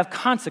does have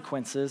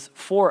consequences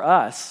for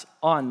us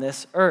on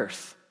this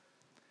earth.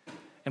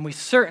 And we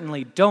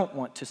certainly don't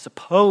want to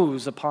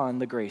suppose upon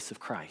the grace of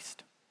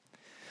Christ.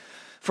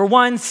 For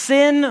one,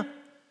 sin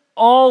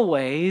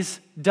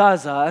always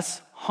does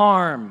us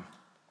harm.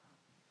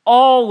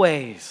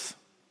 Always.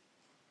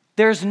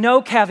 There's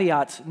no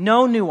caveats,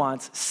 no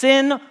nuance.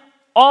 Sin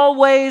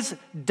always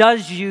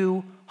does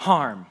you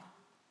harm.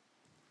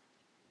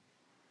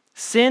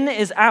 Sin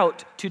is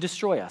out to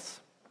destroy us.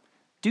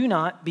 Do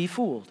not be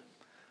fooled.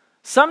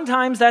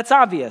 Sometimes that's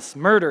obvious.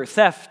 Murder,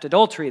 theft,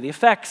 adultery, the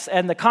effects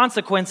and the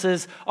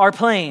consequences are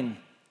plain.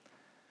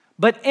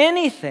 But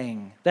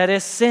anything that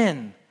is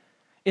sin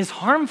is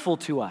harmful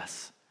to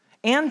us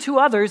and to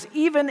others,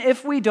 even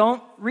if we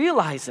don't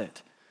realize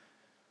it.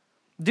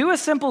 Do a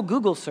simple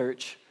Google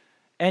search,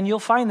 and you'll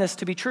find this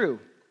to be true.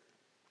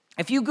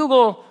 If you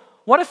Google,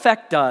 what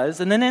effect does,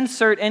 and then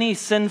insert any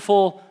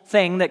sinful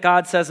thing that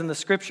God says in the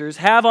scriptures,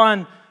 have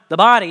on the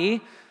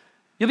body,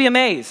 you'll be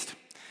amazed.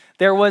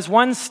 There was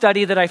one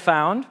study that I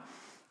found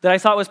that I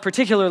thought was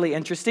particularly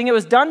interesting. It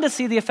was done to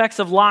see the effects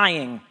of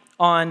lying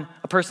on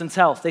a person's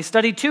health. They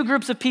studied two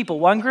groups of people.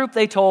 One group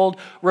they told,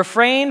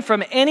 refrain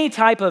from any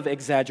type of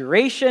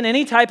exaggeration,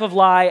 any type of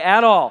lie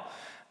at all.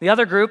 The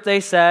other group,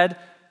 they said,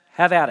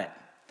 have at it.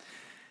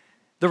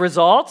 The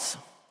results,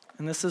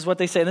 and this is what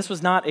they say, and this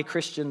was not a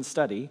Christian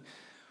study,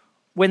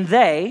 when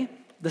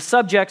the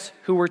subjects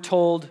who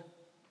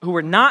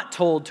were not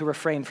told to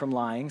refrain from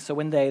lying, so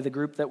when the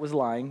group that was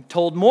lying,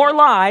 told more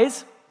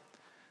lies,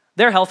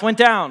 their health went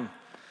down.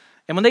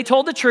 And when they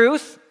told the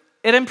truth,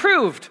 it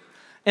improved.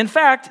 In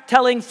fact,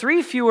 telling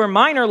 3 fewer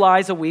minor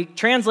lies a week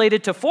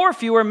translated to 4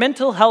 fewer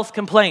mental health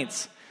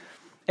complaints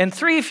and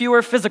 3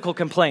 fewer physical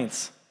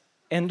complaints.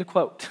 End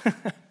quote.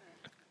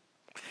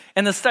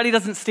 And the study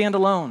doesn't stand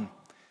alone.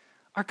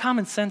 Our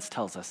common sense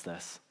tells us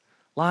this.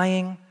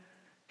 Lying,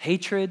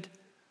 hatred,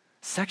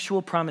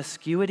 sexual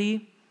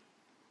promiscuity,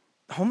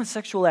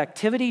 homosexual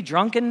activity,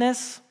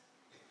 drunkenness,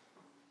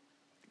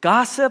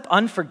 gossip,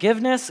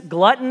 unforgiveness,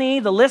 gluttony,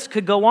 the list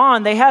could go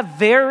on. They have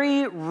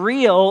very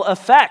real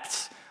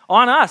effects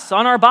on us,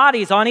 on our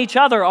bodies, on each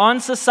other, on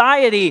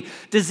society,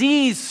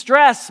 disease,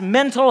 stress,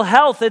 mental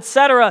health,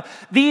 etc.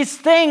 These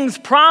things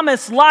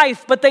promise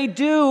life, but they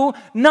do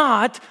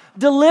not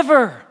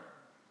deliver.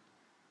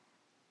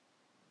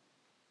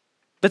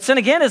 But sin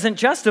again isn't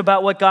just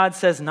about what God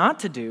says not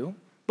to do,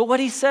 but what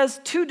He says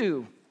to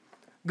do.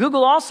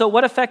 Google also,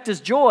 what effect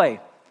is joy?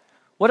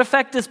 What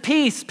effect does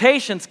peace,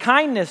 patience,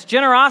 kindness,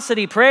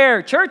 generosity,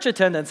 prayer, church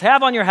attendance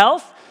have on your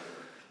health?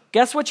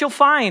 Guess what you'll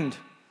find?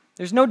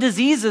 There's no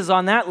diseases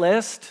on that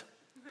list.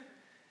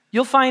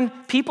 You'll find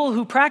people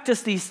who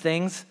practice these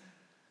things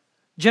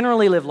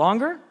generally live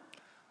longer,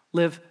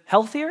 live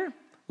healthier,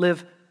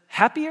 live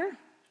happier.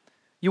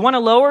 You want to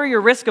lower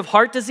your risk of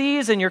heart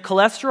disease and your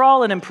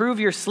cholesterol and improve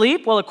your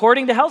sleep? Well,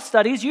 according to health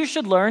studies, you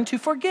should learn to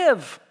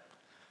forgive.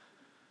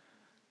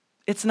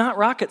 It's not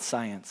rocket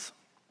science.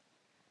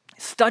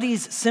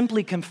 Studies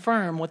simply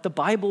confirm what the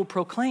Bible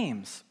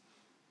proclaims.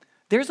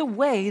 There's a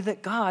way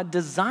that God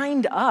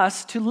designed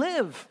us to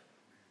live.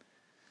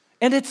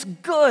 And it's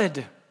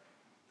good.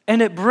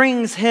 And it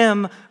brings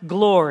Him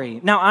glory.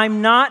 Now,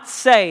 I'm not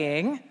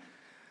saying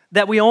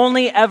that we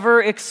only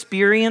ever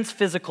experience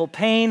physical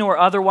pain or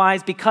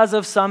otherwise because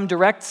of some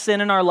direct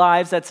sin in our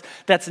lives.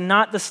 That's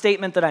not the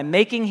statement that I'm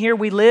making here.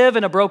 We live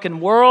in a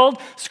broken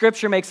world.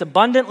 Scripture makes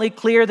abundantly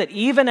clear that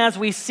even as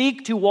we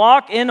seek to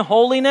walk in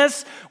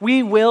holiness,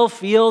 we will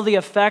feel the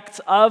effects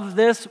of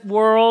this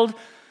world.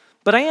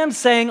 But I am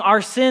saying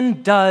our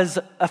sin does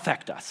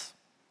affect us.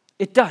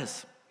 It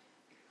does.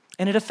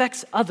 And it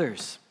affects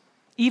others,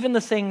 even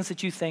the things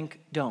that you think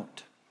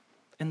don't.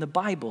 And the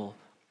Bible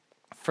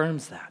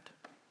affirms that.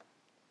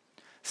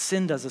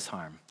 Sin does us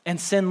harm, and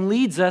sin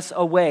leads us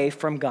away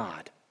from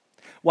God.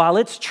 While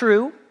it's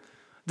true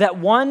that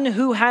one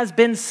who has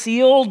been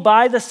sealed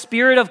by the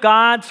Spirit of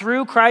God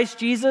through Christ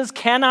Jesus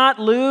cannot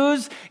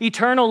lose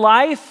eternal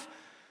life,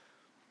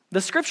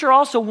 the Scripture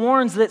also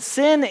warns that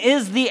sin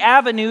is the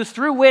avenue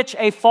through which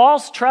a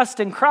false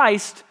trust in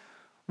Christ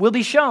will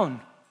be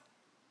shown.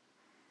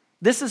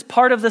 This is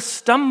part of the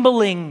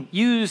stumbling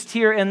used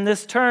here in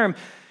this term.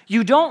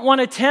 You don't want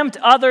to tempt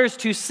others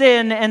to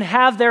sin and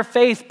have their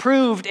faith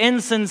proved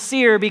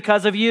insincere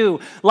because of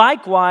you.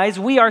 Likewise,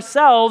 we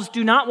ourselves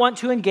do not want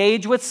to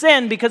engage with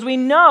sin because we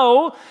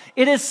know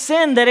it is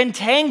sin that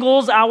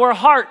entangles our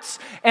hearts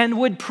and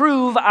would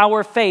prove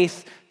our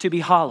faith to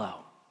be hollow.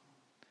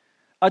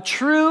 A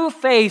true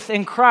faith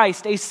in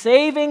Christ, a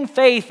saving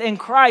faith in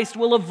Christ,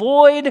 will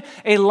avoid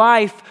a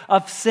life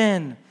of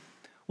sin,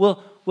 will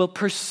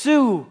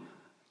pursue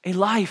a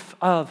life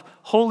of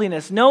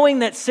holiness. Knowing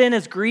that sin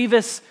is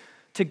grievous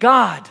to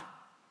God,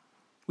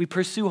 we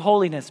pursue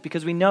holiness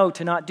because we know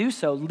to not do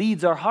so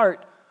leads our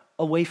heart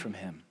away from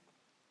Him.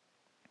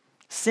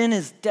 Sin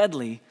is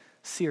deadly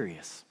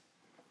serious.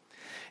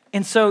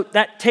 And so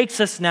that takes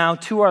us now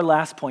to our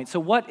last point. So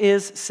what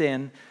is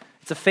sin?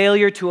 It's a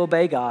failure to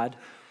obey God.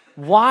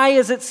 Why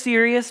is it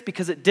serious?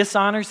 Because it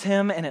dishonors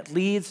Him and it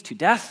leads to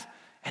death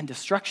and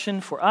destruction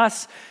for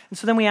us. And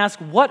so then we ask,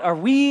 what are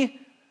we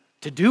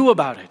to do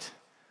about it?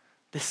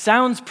 This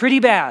sounds pretty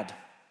bad.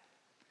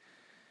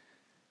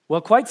 Well,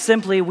 quite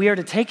simply, we are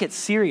to take it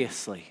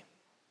seriously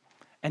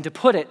and to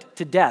put it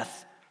to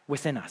death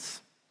within us.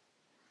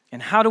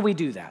 And how do we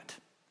do that?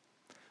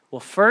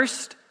 Well,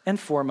 first and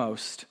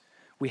foremost,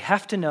 we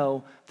have to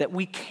know that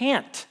we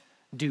can't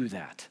do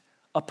that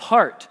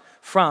apart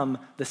from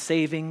the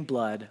saving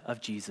blood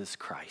of Jesus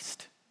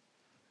Christ.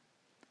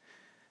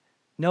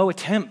 No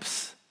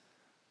attempts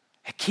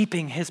at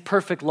keeping His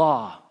perfect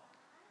law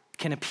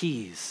can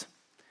appease.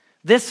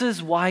 This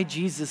is why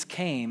Jesus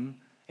came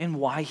and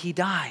why He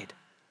died.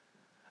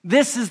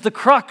 This is the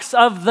crux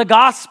of the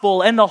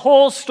gospel and the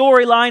whole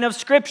storyline of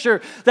Scripture,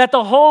 that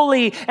the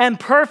holy and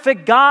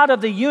perfect God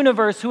of the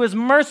universe, who is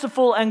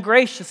merciful and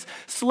gracious,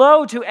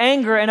 slow to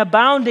anger and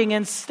abounding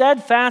in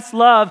steadfast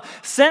love,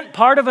 sent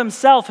part of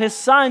Himself, His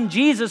Son,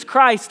 Jesus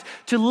Christ,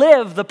 to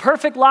live the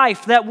perfect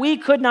life that we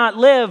could not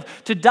live,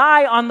 to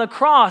die on the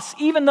cross,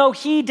 even though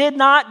He did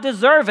not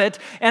deserve it,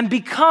 and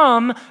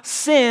become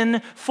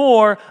sin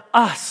for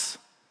us,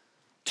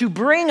 to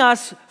bring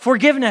us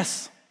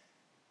forgiveness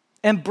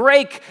and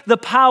break the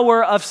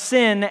power of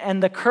sin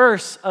and the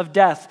curse of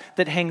death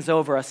that hangs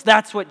over us.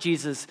 That's what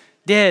Jesus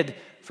did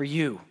for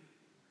you.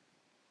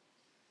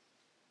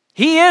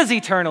 He is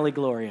eternally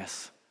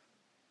glorious,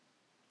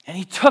 and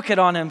He took it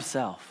on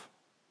Himself.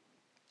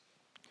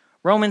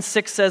 Romans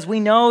 6 says, we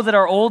know that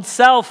our old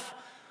self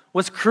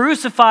was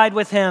crucified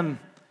with Him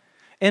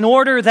in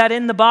order that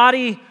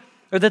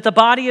the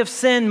body of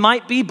sin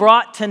might be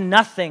brought to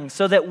nothing,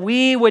 so that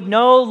we would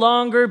no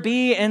longer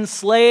be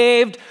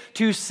enslaved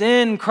to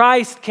sin.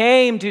 Christ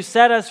came to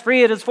set us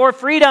free. It is for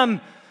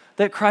freedom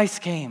that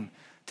Christ came,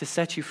 to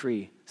set you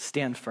free.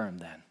 Stand firm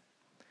then.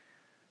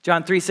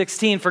 John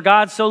 3:16, for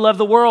God so loved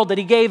the world that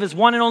He gave His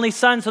one and only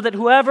Son, so that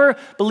whoever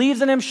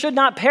believes in Him should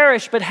not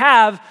perish, but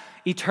have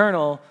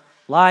eternal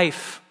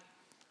life.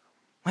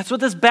 That's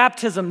what this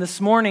baptism this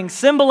morning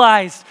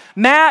symbolized.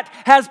 Matt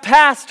has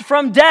passed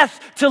from death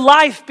to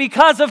life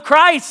because of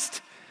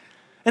Christ.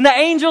 And the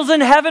angels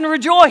in heaven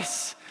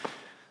rejoice.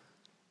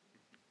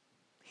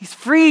 He's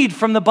freed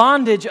from the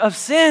bondage of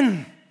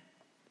sin.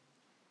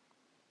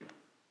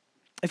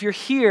 If you're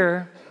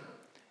here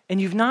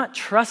and you've not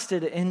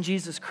trusted in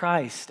Jesus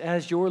Christ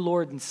as your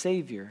Lord and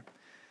Savior,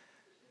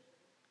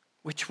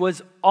 which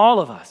was all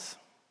of us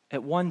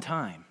at one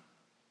time,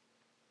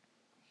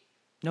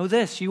 know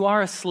this, you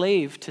are a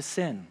slave to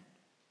sin.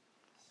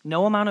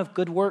 No amount of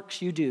good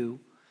works you do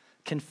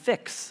can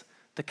fix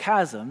the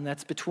chasm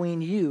that's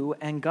between you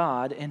and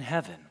God in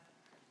heaven.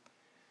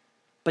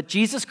 But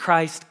Jesus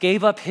Christ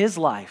gave up His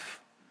life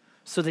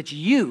so that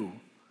you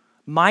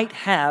might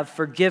have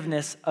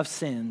forgiveness of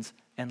sins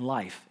and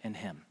life in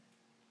Him.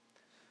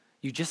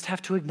 You just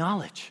have to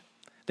acknowledge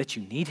that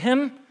you need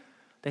Him,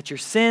 that your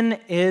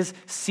sin is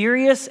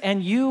serious,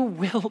 and you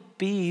will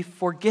be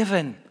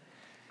forgiven.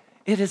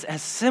 It is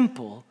as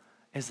simple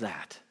as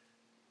that.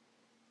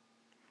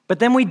 But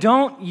then we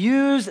don't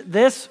use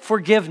this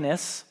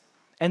forgiveness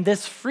and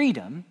this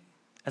freedom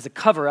as a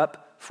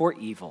cover-up for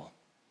evil,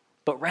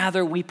 but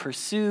rather we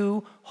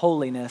pursue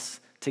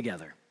holiness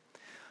together.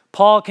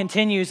 Paul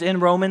continues in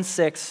Romans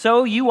 6,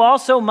 so you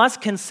also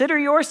must consider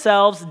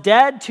yourselves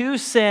dead to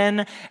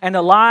sin and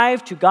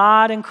alive to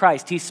God in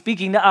Christ. He's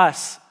speaking to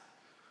us.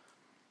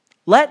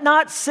 Let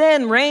not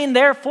sin reign,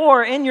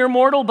 therefore, in your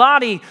mortal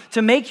body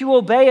to make you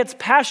obey its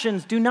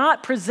passions. Do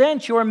not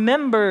present your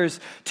members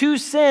to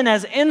sin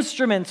as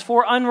instruments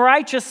for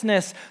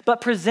unrighteousness, but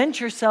present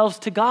yourselves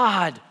to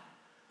God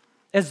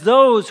as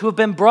those who have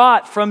been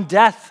brought from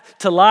death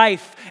to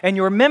life, and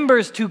your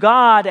members to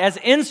God as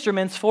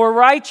instruments for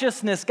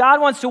righteousness. God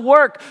wants to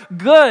work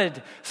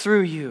good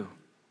through you.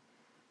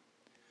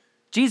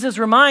 Jesus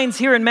reminds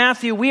here in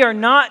Matthew, we are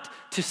not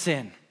to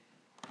sin,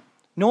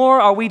 nor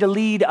are we to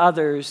lead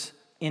others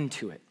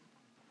into it.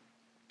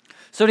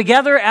 So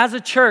together as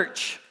a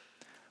church,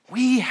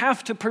 we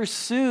have to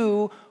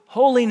pursue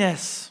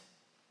holiness.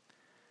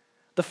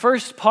 The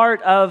first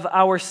part of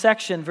our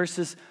section,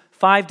 verses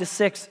 5 to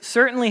 6,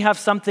 certainly have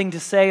something to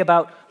say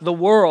about the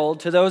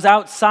world to those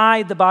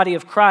outside the body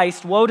of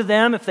Christ. Woe to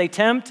them if they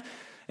tempt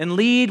and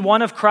lead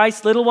one of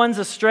Christ's little ones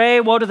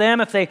astray. Woe to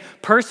them if they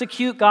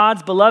persecute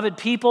God's beloved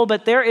people.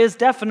 But there is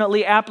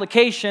definitely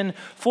application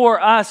for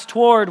us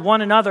toward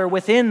one another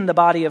within the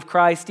body of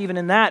Christ, even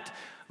in that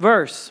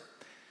verse.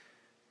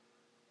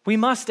 We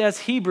must, as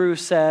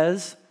Hebrews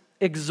says,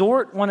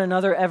 exhort one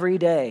another every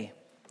day,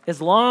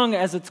 as long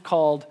as it's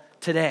called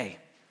today,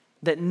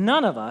 that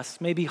none of us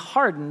may be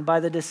hardened by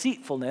the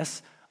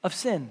deceitfulness of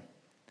sin.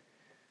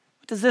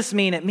 What does this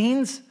mean? It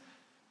means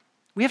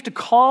we have to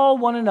call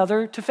one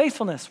another to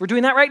faithfulness. We're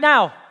doing that right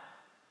now.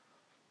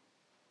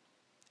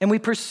 And we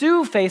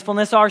pursue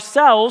faithfulness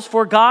ourselves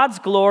for God's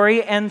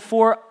glory and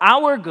for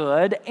our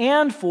good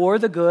and for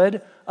the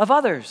good of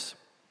others.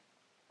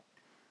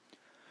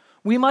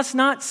 We must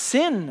not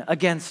sin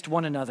against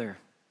one another,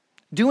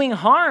 doing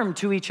harm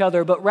to each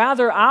other, but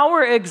rather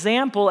our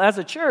example as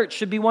a church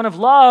should be one of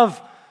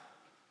love,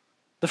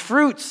 the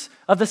fruits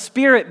of the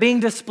Spirit being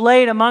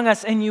displayed among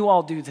us, and you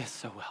all do this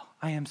so well.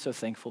 I am so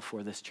thankful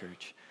for this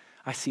church.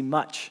 I see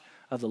much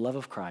of the love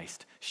of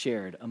Christ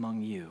shared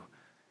among you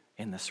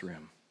in this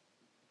room.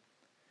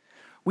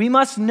 We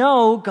must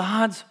know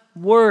God's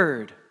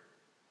word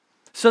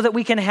so that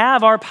we can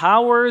have our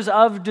powers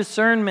of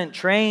discernment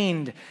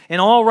trained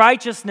in all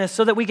righteousness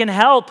so that we can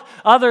help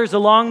others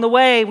along the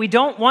way. We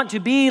don't want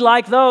to be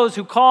like those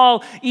who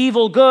call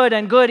evil good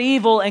and good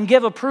evil and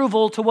give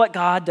approval to what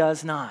God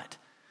does not.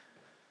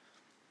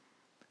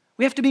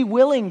 We have to be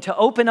willing to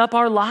open up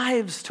our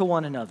lives to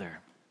one another.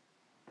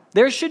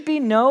 There should be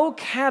no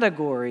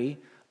category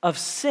of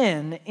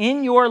sin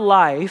in your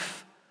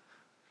life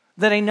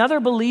that another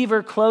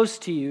believer close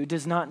to you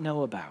does not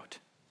know about.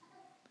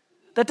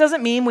 That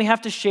doesn't mean we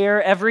have to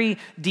share every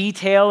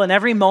detail and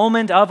every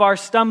moment of our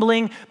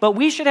stumbling, but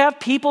we should have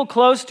people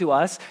close to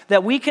us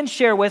that we can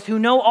share with who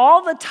know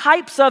all the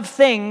types of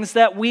things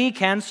that we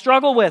can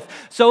struggle with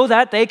so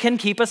that they can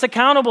keep us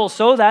accountable,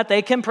 so that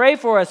they can pray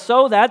for us,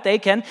 so that they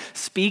can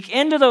speak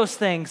into those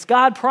things.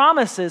 God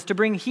promises to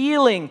bring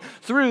healing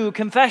through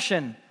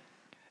confession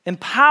and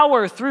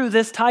power through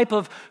this type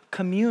of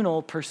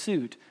communal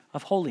pursuit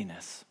of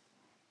holiness.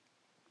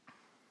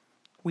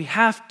 We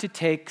have to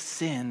take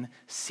sin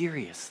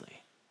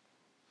seriously.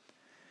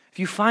 If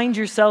you find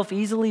yourself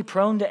easily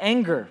prone to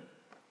anger,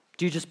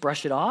 do you just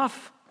brush it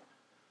off?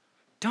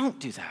 Don't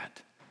do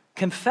that.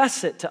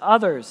 Confess it to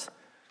others.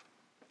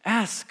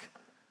 Ask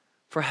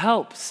for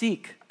help.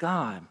 Seek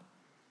God.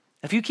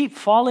 If you keep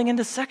falling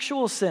into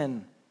sexual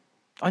sin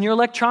on your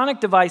electronic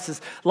devices,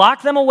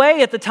 lock them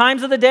away at the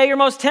times of the day you're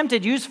most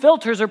tempted. Use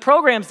filters or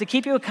programs to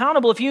keep you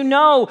accountable. If you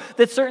know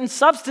that certain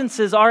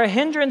substances are a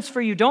hindrance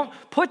for you, don't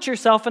put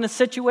yourself in a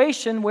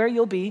situation where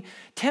you'll be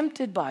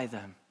tempted by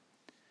them.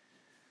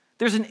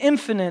 There's an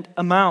infinite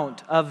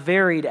amount of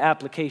varied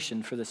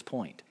application for this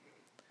point.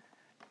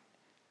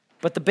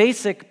 But the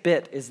basic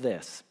bit is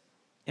this.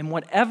 In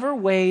whatever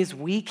ways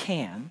we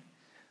can,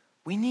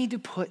 we need to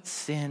put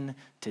sin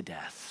to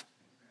death.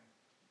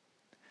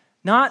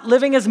 Not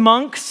living as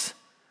monks,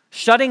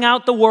 shutting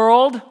out the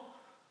world.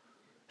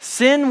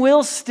 Sin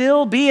will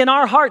still be in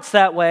our hearts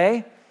that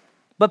way,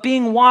 but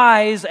being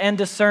wise and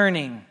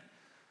discerning.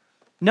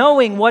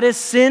 Knowing what is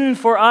sin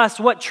for us,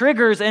 what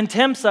triggers and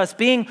tempts us,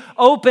 being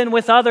open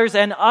with others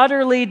and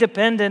utterly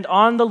dependent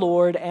on the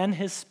Lord and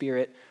His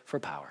Spirit for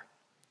power.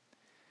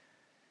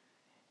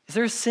 Is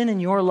there a sin in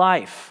your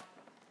life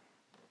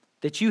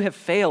that you have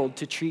failed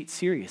to treat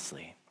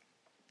seriously?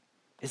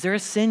 Is there a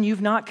sin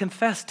you've not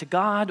confessed to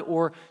God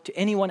or to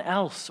anyone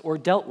else or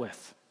dealt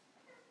with?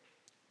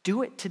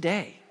 Do it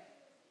today.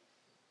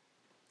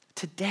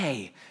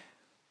 Today.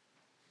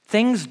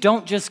 Things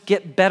don't just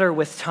get better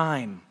with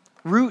time.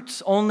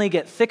 Roots only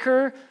get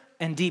thicker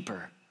and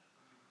deeper,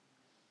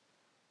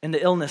 and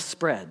the illness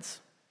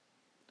spreads.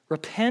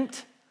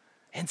 Repent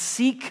and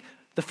seek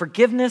the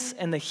forgiveness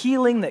and the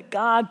healing that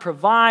God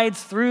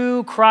provides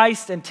through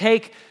Christ and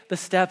take the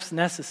steps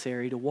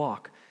necessary to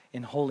walk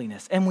in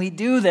holiness. And we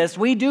do this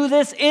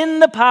in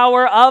the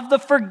power of the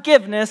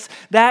forgiveness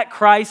that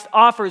Christ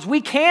offers. We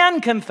can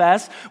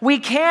confess, we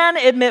can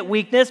admit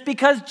weakness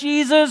because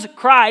Jesus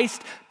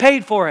Christ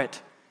paid for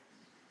it.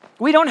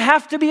 We don't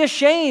have to be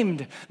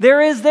ashamed.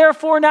 There is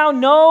therefore now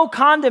no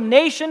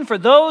condemnation for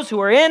those who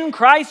are in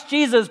Christ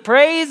Jesus.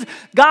 Praise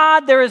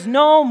God, there is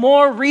no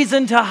more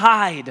reason to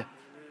hide.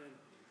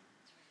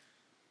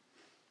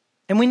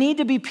 And we need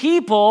to be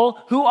people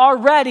who are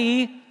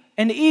ready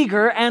and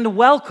eager and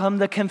welcome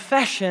the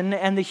confession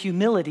and the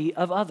humility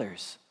of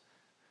others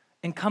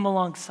and come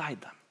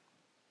alongside them.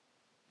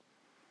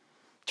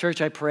 Church,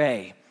 I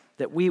pray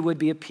that we would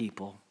be a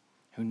people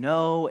who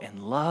know and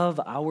love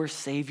our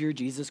Savior,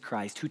 Jesus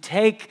Christ, who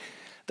take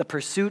the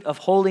pursuit of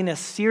holiness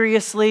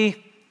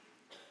seriously,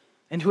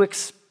 and who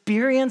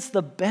experience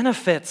the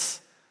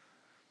benefits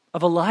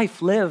of a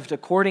life lived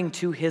according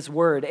to His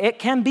Word. It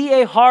can be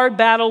a hard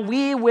battle.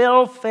 We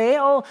will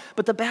fail,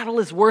 but the battle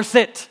is worth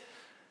it.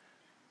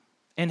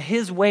 And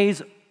His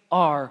ways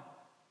are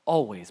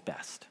always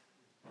best.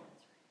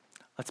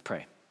 Let's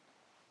pray.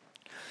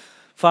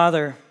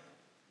 Father,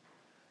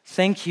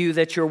 thank you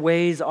that your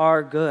ways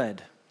are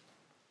good.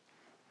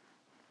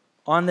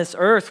 On this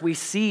earth, we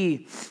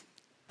see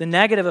the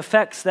negative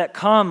effects that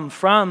come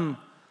from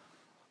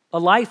a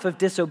life of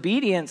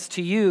disobedience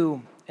to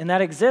you, and that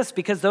exists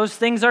because those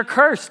things are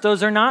cursed.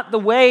 Those are not the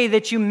way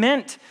that you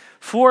meant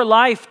for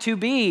life to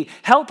be.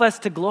 Help us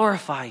to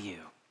glorify you.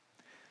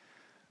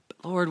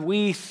 But Lord,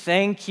 we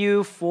thank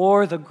you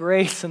for the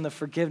grace and the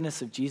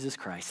forgiveness of Jesus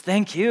Christ.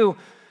 Thank you,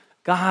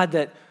 God,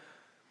 that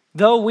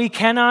though we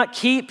cannot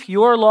keep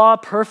your law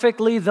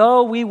perfectly,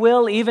 though we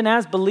will, even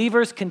as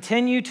believers,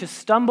 continue to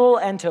stumble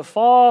and to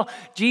fall,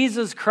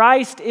 Jesus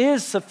Christ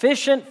is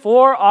sufficient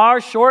for our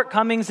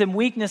shortcomings and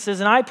weaknesses.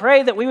 And I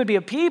pray that we would be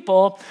a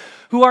people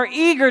who are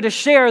eager to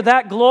share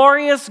that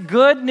glorious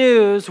good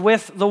news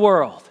with the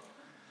world.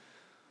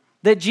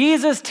 That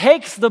Jesus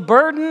takes the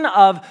burden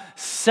of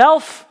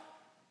self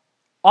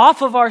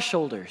off of our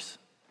shoulders,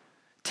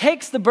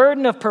 takes the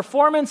burden of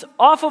performance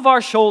off of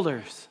our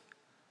shoulders,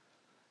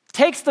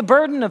 takes the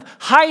burden of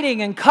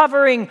hiding and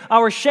covering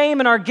our shame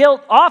and our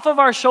guilt off of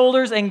our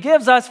shoulders and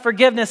gives us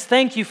forgiveness.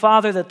 Thank you,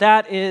 Father, that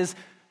that is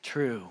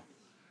true.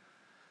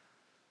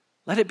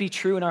 Let it be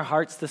true in our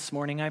hearts this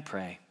morning, I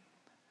pray.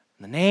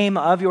 In the name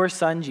of your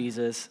Son,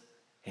 Jesus,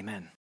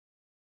 amen.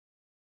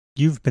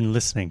 You've been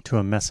listening to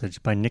a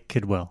message by Nick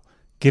Kidwell,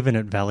 given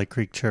at Valley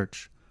Creek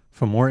Church.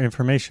 For more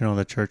information on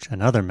the church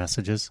and other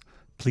messages,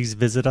 please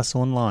visit us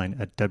online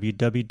at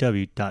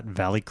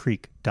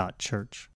www.valleycreek.church.